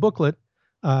 new little booklet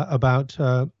about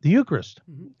the Eucharist.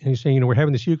 And he's saying, we're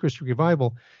having this Eucharistic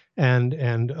revival, and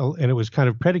it was kind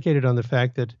of predicated on the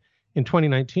fact that in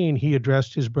 2019 he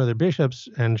addressed his brother bishops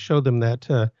and showed them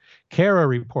that CARA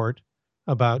report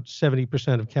about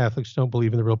 70% of Catholics don't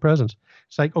believe in the real presence.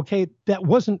 It's like, okay, that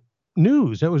wasn't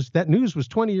news. That news was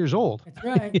 20 years old. That's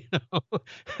right.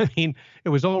 I mean, it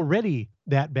was already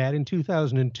that bad in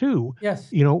 2002. Yes.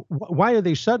 Why are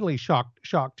they suddenly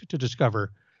shocked to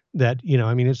discover that?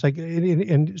 I mean, it's like,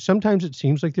 and sometimes it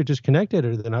seems like they're disconnected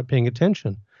or they're not paying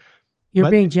attention.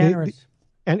 You're being generous.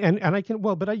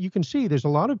 You can see there's a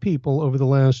lot of people over the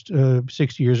last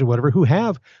 6 years or whatever who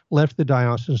have left the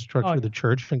diocesan structure of the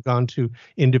church and gone to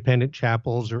independent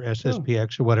chapels or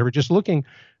SSPX or whatever, just looking,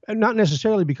 not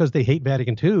necessarily because they hate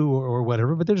Vatican II or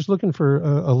whatever, but they're just looking for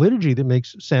a liturgy that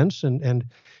makes sense and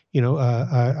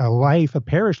a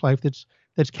parish life that's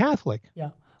Catholic. Yeah.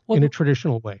 In a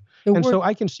traditional way. So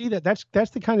I can see that's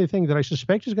the kind of thing that I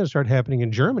suspect is going to start happening in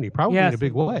Germany, probably in a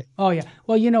big way. Oh, yeah.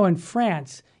 Well, in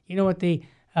France, what they,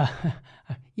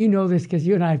 you know this because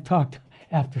you and I have talked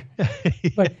after,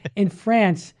 but in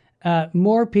France,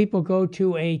 more people go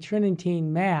to a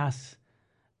Tridentine Mass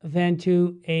than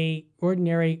to a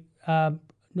ordinary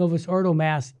Novus Ordo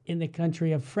Mass in the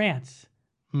country of France.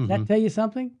 Does that tell you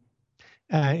something?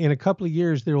 In a couple of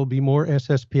years, there will be more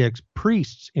SSPX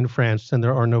priests in France than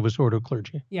there are Novus Ordo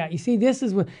clergy. Yeah, you see, this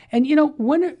is what, and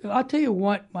I'll tell you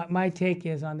what my take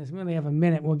is on this. We only have a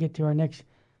minute. We'll get to our next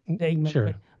segment.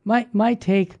 Sure. But my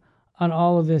take on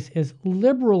all of this is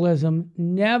liberalism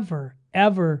never,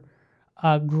 ever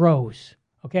grows,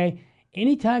 okay?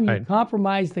 Anytime you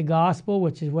compromise the gospel,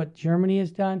 which is what Germany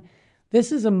has done,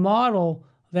 this is a model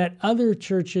that other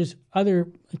churches, other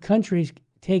countries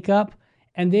take up,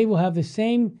 and they will have the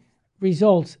same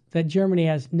results that Germany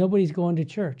has. Nobody's going to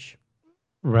church.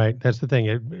 Right. That's the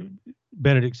thing.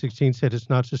 Benedict XVI said it's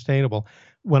not sustainable.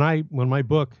 When my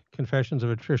book, Confessions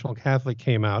of a Traditional Catholic,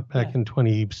 came out back in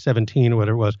 2017 or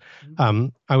whatever it was,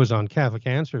 I was on Catholic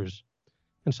Answers.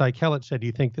 And Cy Kellett said, do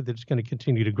you think that it's going to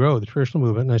continue to grow, the traditional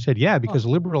movement? And I said, yeah, because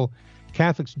liberal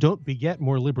Catholics don't beget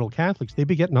more liberal Catholics. They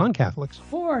beget non-Catholics. Of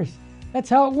course. That's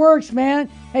how it works, man.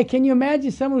 Hey, can you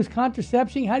imagine someone who's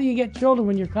contracepting? How do you get children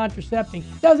when you're contracepting?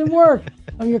 It doesn't work.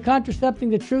 When you're contracepting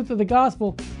the truth of the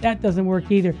gospel, that doesn't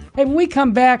work either. Hey, when we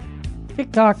come back,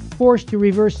 TikTok forced to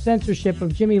reverse censorship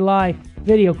of Jimmy Lai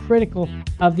video critical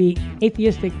of the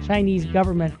atheistic Chinese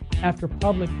government after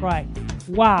public cry.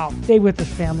 Wow. Stay with us,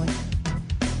 family.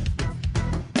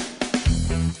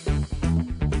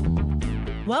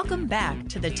 Welcome back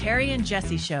to the Terry and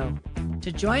Jesse Show.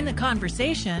 To join the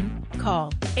conversation,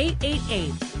 call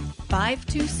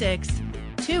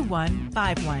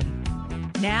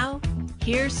 888-526-2151. Now,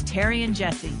 here's Terry and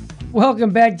Jesse. Welcome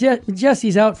back.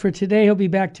 Jesse's out for today. He'll be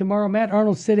back tomorrow. Matt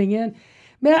Arnold's sitting in.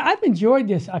 Man, I've enjoyed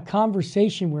this, a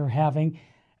conversation we're having.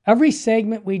 Every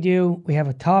segment we do, we have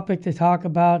a topic to talk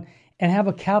about and have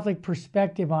a Catholic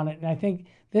perspective on it. And I think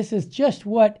this is just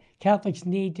what Catholics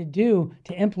need to do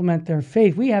to implement their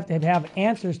faith. We have to have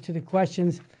answers to the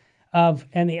questions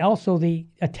also the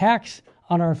attacks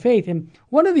on our faith. And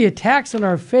one of the attacks on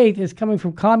our faith is coming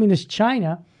from communist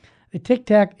China. The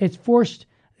TikTok, it's forced,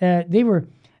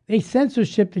 they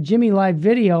censorship the Jimmy Lai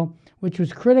video, which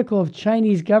was critical of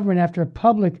Chinese government after a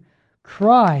public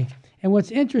cry. And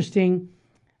what's interesting,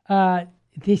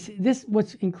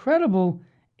 what's incredible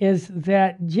is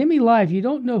that Jimmy Lai, if you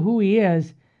don't know who he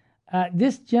is,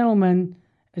 this gentleman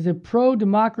is a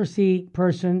pro-democracy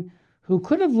person who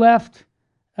could have left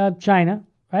China,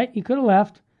 right? He could have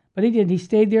left, but he didn't. He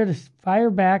stayed there to fire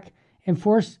back and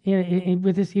force.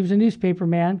 With this, he was a newspaper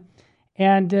man,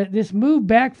 and this move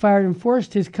backfired and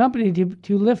forced his company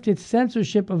to lift its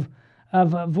censorship of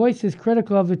voices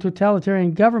critical of the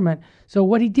totalitarian government. So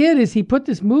what he did is he put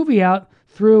this movie out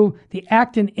through the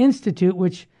Acton Institute,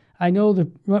 which I know the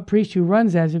priest who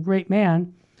runs that is a great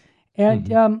man, and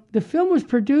the film was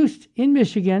produced in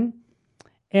Michigan,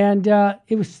 and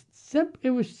it was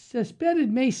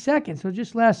suspended May 2nd, so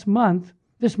just this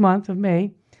month of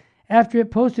May, after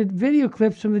it posted video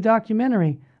clips from the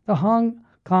documentary, The Hong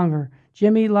Konger,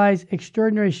 Jimmy Lai's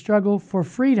Extraordinary Struggle for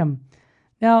Freedom.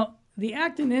 Now, the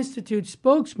Acton Institute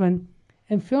spokesman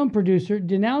and film producer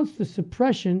denounced the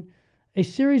suppression, a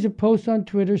series of posts on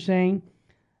Twitter saying,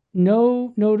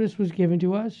 no notice was given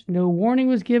to us, no warning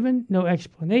was given, no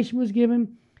explanation was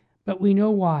given, but we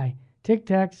know why.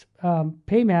 TikTok's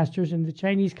paymasters and the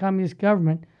Chinese Communist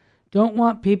government don't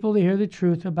want people to hear the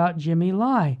truth about Jimmy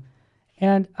Lai.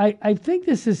 And I think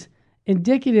this is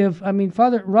indicative. I mean,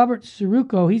 Father Robert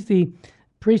Sirico, he's the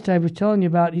priest I was telling you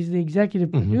about. He's the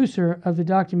executive producer of the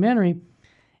documentary.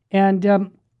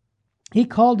 And He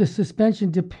called the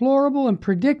suspension deplorable and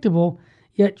predictable,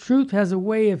 yet truth has a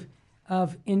way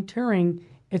of interring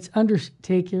its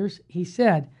undertakers, he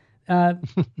said.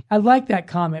 I like that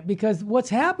comment because what's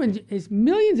happened is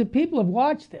millions of people have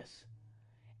watched this.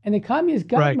 And the communist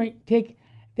government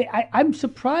I'm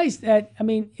surprised that,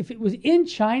 if it was in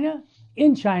China,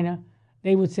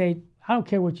 they would say, I don't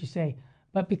care what you say.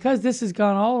 But because this has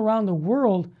gone all around the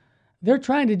world, they're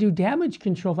trying to do damage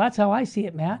control. That's how I see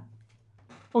it, Matt.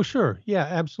 Oh, sure. Yeah,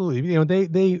 absolutely.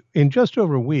 They in just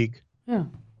over a week,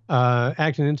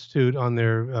 Acton Institute on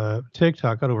their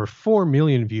TikTok got over 4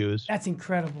 million views. That's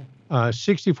incredible.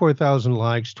 64,000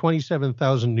 likes,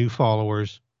 27,000 new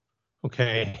followers.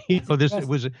 Okay, it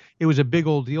was a big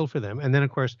old deal for them. And then, of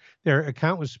course, their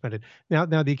account was suspended. Now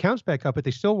the account's back up, but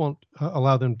they still won't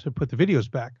allow them to put the videos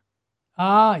back.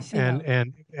 Ah, I see.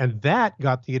 And that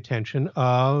got the attention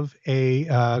of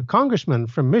a congressman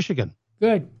from Michigan.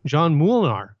 Good. John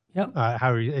Muhlenar. Yep.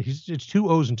 It's 2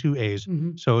 O's and 2 A's.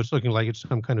 Mm-hmm. So it's looking like it's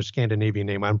some kind of Scandinavian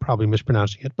name. I'm probably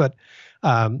mispronouncing it. But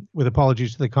with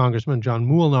apologies to the congressman, John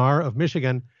Muhlenar of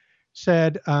Michigan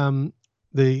said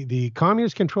the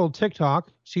communist-controlled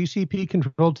TikTok,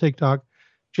 CCP-controlled TikTok,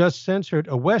 just censored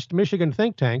a West Michigan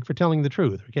think tank for telling the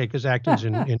truth. Okay, because Acton's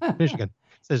in Michigan.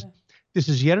 It says, this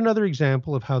is yet another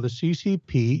example of how the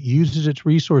CCP uses its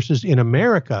resources in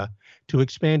America to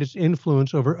expand its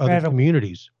influence over other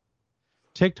communities.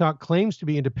 TikTok claims to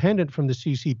be independent from the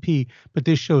CCP, but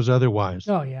this shows otherwise.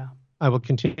 Oh, yeah. I will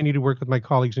continue to work with my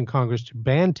colleagues in Congress to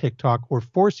ban TikTok or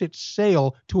force its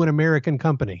sale to an American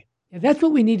company. Yeah, that's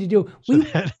what we need to do.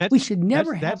 We should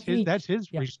never have. That's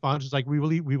his response. It's like we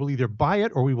will either buy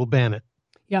it or we will ban it.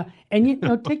 Yeah, and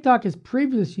TikTok has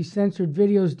previously censored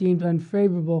videos deemed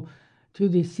unfavorable to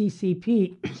the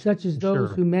CCP, such as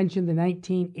those who mentioned the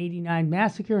 1989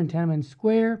 massacre in Tiananmen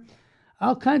Square.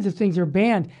 All kinds of things are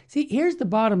banned. See, here's the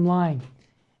bottom line,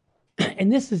 and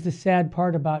this is the sad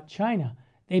part about China.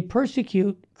 They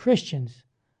persecute Christians,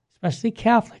 especially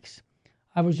Catholics.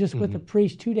 I was just with a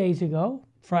priest 2 days ago,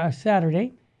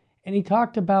 Saturday, and he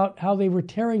talked about how they were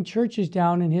tearing churches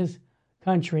down in his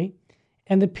country,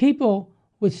 and the people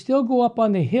would still go up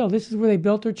on the hill. This is where they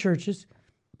built their churches.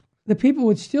 The people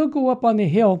would still go up on the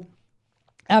hill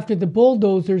after the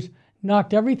bulldozers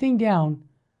knocked everything down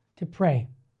to pray.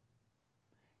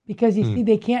 Because you see,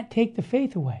 they can't take the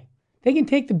faith away. They can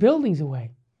take the buildings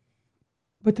away.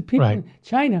 But the people in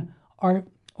China are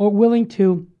willing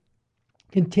to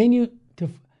continue to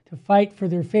fight for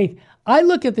their faith. I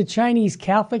look at the Chinese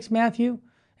Catholics, Matthew,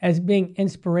 as being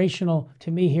inspirational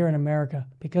to me here in America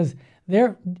because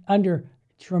they're under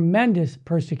tremendous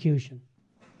persecution.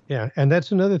 Yeah, and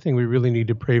that's another thing we really need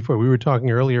to pray for. We were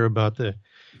talking earlier about the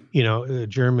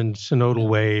German synodal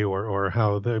way or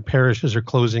how the parishes are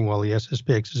closing while the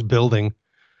SSPX is building.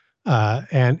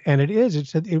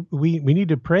 We need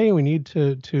to pray. We need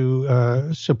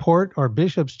to support our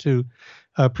bishops to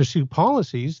pursue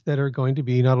policies that are going to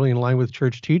be not only in line with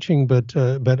church teaching, but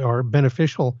are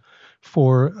beneficial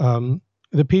for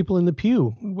the people in the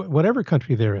pew, whatever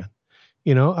country they're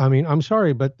in. I'm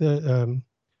sorry, but the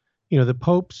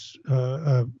Pope's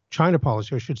China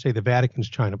policy, or I should say the Vatican's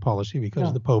China policy,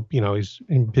 because the Pope, he's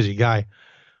a busy guy,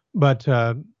 but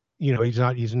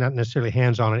he's not necessarily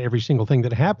hands-on on every single thing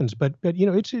that happens, but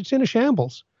it's in a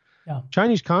shambles. Yeah.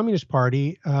 Chinese Communist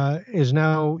Party is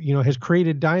now, has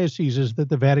created dioceses that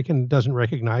the Vatican doesn't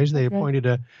recognize. They appointed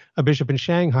a bishop in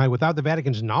Shanghai without the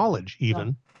Vatican's knowledge,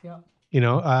 even. Yeah.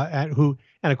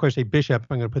 And of course, a bishop,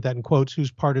 I'm going to put that in quotes,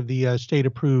 who's part of the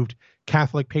state-approved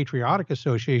Catholic Patriotic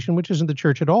Association, which isn't the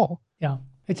church at all. Yeah,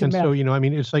 it's a mess. So,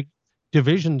 it's like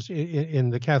divisions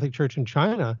in the Catholic Church in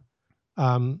China.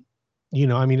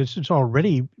 It's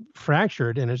already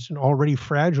fractured, and it's an already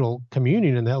fragile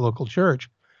communion in that local church.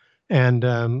 And,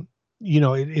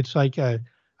 it's like I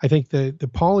think the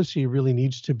policy really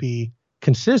needs to be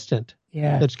consistent.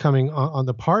 Yeah, that's coming on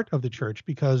the part of the church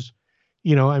because,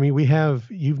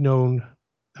 you've known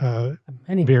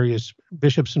various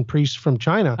bishops and priests from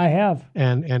China. I have,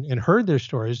 and heard their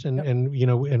stories, and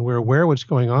we're aware of what's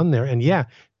going on there. And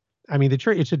the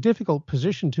church, it's a difficult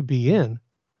position to be in.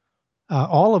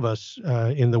 All of us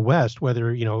in the West,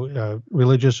 whether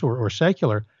religious or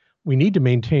secular, we need to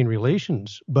maintain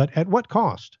relations, but at what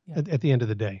cost? At the end of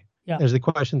the day, there's the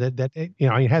question that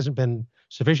it hasn't been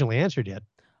sufficiently answered yet.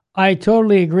 I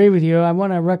totally agree with you. I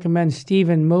want to recommend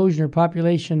Stephen Mosher,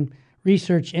 Population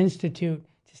Research Institute,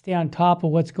 to stay on top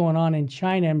of what's going on in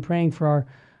China and praying for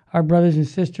our brothers and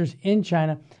sisters in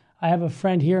China. I have a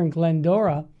friend here in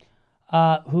Glendora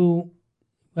who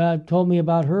told me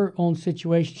about her own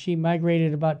situation. She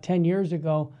migrated about 10 years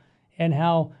ago and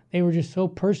how they were just so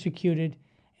persecuted.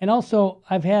 And also,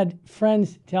 I've had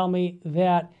friends tell me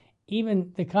that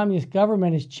even the communist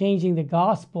government is changing the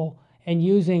gospel and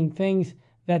using things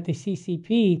that the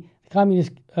CCP, the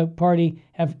Communist Party,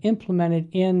 have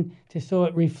implemented so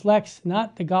it reflects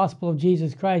not the gospel of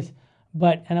Jesus Christ,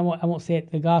 but, and I won't say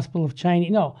it, the gospel of China.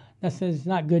 No, it's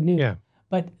not good news. Yeah.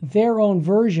 But their own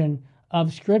version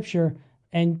of Scripture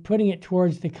and putting it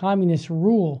towards the communist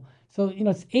rule. So,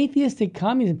 it's atheistic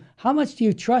communism. How much do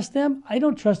you trust them? I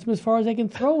don't trust them as far as I can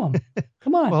throw them.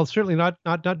 Come on. Well, certainly not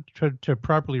to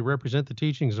properly represent the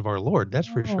teachings of our Lord. That's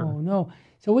for sure. No.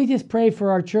 So we just pray for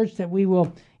our church that we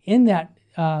will, in that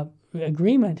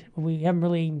agreement, we haven't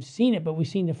really even seen it, but we've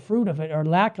seen the fruit of it, or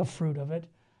lack of fruit of it,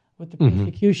 with the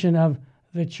persecution of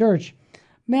the church.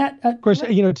 Matt, of course,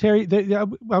 Terry.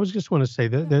 I was just want to say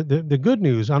the good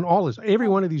news on all this, every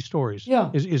one of these stories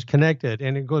is connected,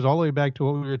 and it goes all the way back to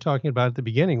what we were talking about at the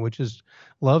beginning, which is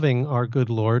loving our good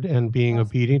Lord and being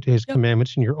obedient to His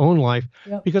commandments in your own life.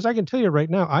 Because I can tell you right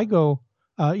now, I go,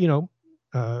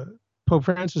 Pope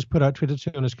Francis put out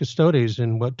Traditionis Custodes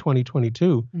in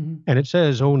 2022, and it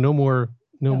says, no more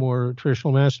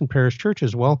traditional mass in parish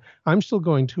churches. Well, I'm still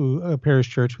going to a parish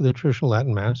church with a traditional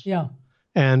Latin mass. Yeah.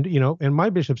 And, and my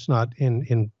bishop's not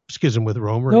in schism with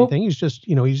Rome or anything. He's just,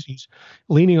 he's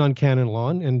leaning on canon law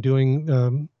and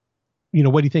doing,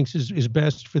 what he thinks is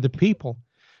best for the people.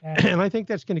 And I think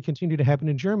that's going to continue to happen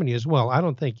in Germany as well. I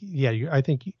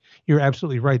think you're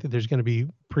absolutely right that there's going to be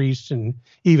priests and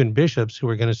even bishops who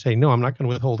are going to say, no, I'm not going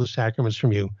to withhold the sacraments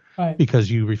from you because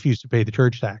you refuse to pay the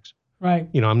church tax. Right.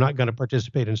 I'm not going to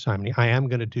participate in simony. I am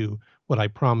going to do what I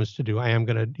promised to do. I am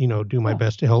going to, do my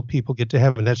best to help people get to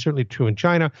heaven. That's certainly true in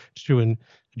China. It's true in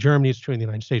Germany. It's true in the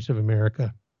United States of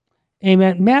America.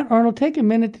 Amen. Matt Arnold, take a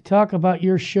minute to talk about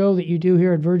your show that you do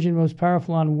here at Virgin Most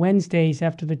Powerful on Wednesdays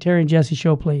after the Terry and Jesse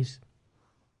show, please.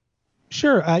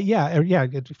 Sure.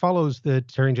 It follows the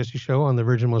Terry and Jesse show on the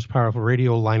Virgin Most Powerful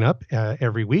radio lineup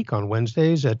every week on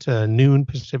Wednesdays at noon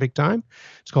Pacific time.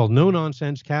 It's called No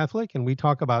Nonsense Catholic, and we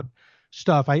talk about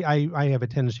stuff. I have a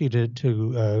tendency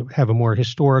to have a more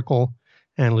historical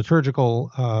and liturgical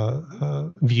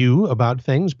view about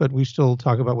things, but we still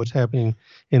talk about what's happening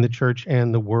in the church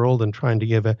and the world and trying to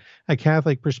give a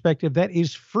Catholic perspective that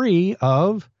is free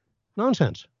of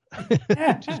nonsense.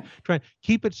 Just trying to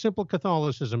keep it simple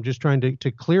Catholicism, just trying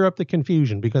to clear up the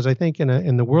confusion, because I think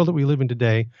in the world that we live in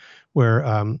today, where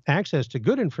access to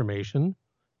good information,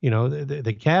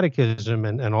 the catechism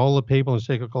and all the papal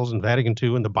encyclicals and Vatican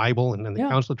II and the Bible and the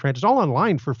Council of Trent, it's all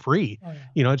online for free. Oh,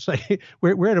 yeah. It's like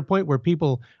we're at a point where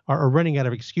people are running out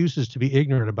of excuses to be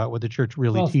ignorant about what the church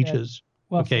really teaches.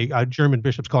 German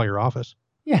bishops, call your office.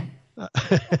 Yeah.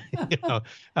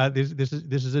 This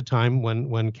is a time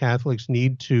when Catholics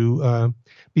need to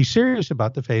be serious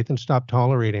about the faith and stop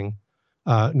tolerating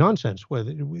nonsense,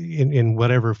 whether in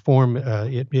whatever form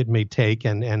it may take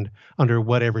and under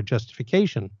whatever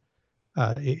justification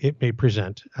it may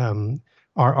present.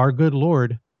 Our good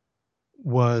Lord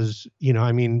was,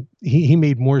 he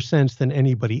made more sense than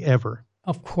anybody ever.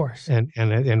 Of course.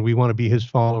 And we want to be his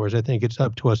followers. I think it's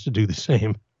up to us to do the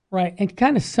same. Right. And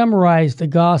kind of summarize the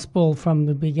gospel from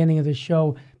the beginning of the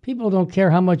show. People don't care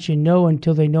how much you know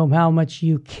until they know how much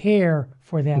you care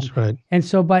for them. That's right. And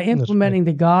so by implementing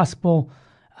the gospel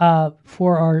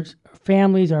for our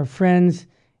families, our friends,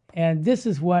 and this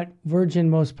is what Virgin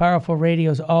Most Powerful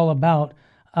Radio is all about.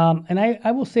 And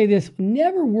I will say this,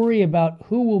 never worry about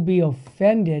who will be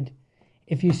offended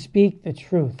if you speak the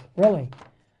truth, really.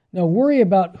 No, worry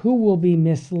about who will be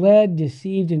misled,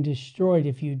 deceived, and destroyed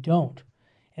if you don't.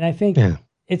 And I think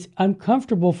it's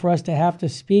uncomfortable for us to have to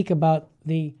speak about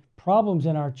the problems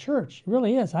in our church. It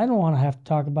really is. I don't want to have to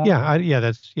talk about it. I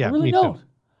really me don't. Too.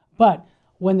 But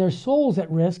when there's souls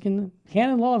at risk, and the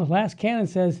canon law, the last canon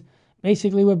says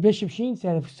basically what Bishop Sheen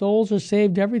said, if souls are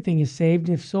saved, everything is saved.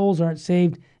 If souls aren't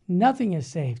saved, nothing is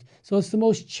saved. So it's the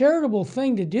most charitable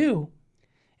thing to do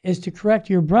is to correct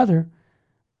your brother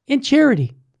in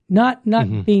charity, not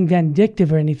being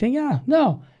vindictive or anything.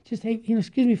 No, just, hey,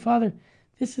 excuse me, Father,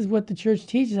 this is what the church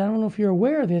teaches. I don't know if you're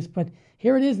aware of this, but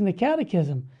here it is in the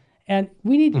catechism. And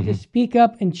we need to just speak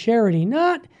up in charity,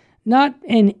 not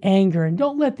in anger. And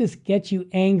don't let this get you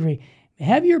angry.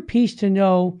 Have your peace to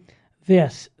know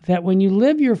this, that when you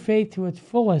live your faith to its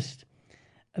fullest,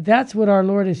 that's what our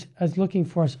Lord is looking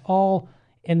for us all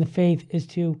in the faith, is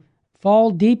to fall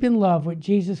deep in love with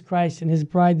Jesus Christ and his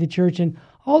bride, the church, and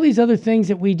all these other things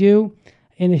that we do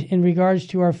in regards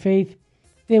to our faith.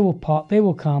 They will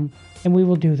come, and we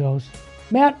will do those.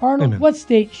 Matt Arnold, Amen. What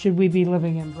state should we be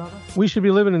living in, brother? We should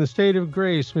be living in the state of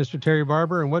grace, Mr. Terry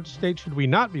Barber. And what state should we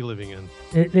not be living in?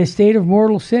 The state of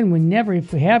mortal sin.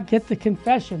 If we have, get the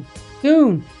confession.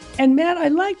 soon. And Matt, I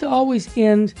like to always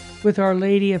end with Our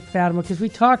Lady of Fatima because we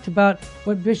talked about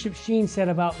what Bishop Sheen said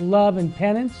about love and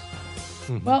penance.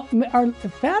 Well, our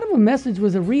Fatima message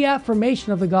was a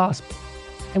reaffirmation of the gospel.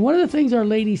 And one of the things Our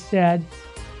Lady said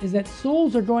is that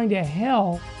souls are going to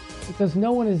hell because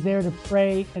no one is there to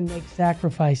pray and make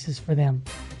sacrifices for them.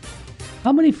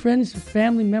 How many friends and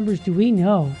family members do we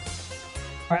know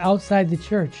are outside the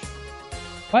church?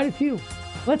 Quite a few.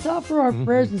 Let's offer our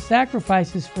prayers and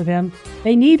sacrifices for them.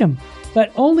 They need them.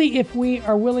 But only if we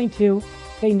are willing to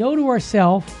say no to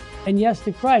ourselves and yes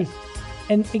to Christ.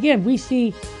 And again, we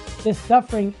see this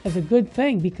suffering as a good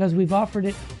thing because we've offered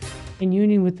it in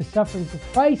union with the sufferings of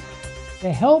Christ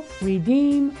to help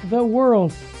redeem the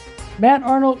world. Matt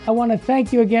Arnold, I want to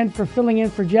thank you again for filling in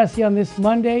for Jesse on this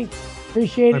Monday.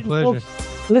 Appreciate it. My pleasure.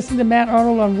 Folks, listen to Matt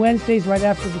Arnold on Wednesdays right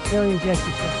after the Terry and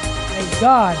Jesse show. May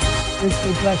God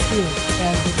richly bless you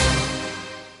and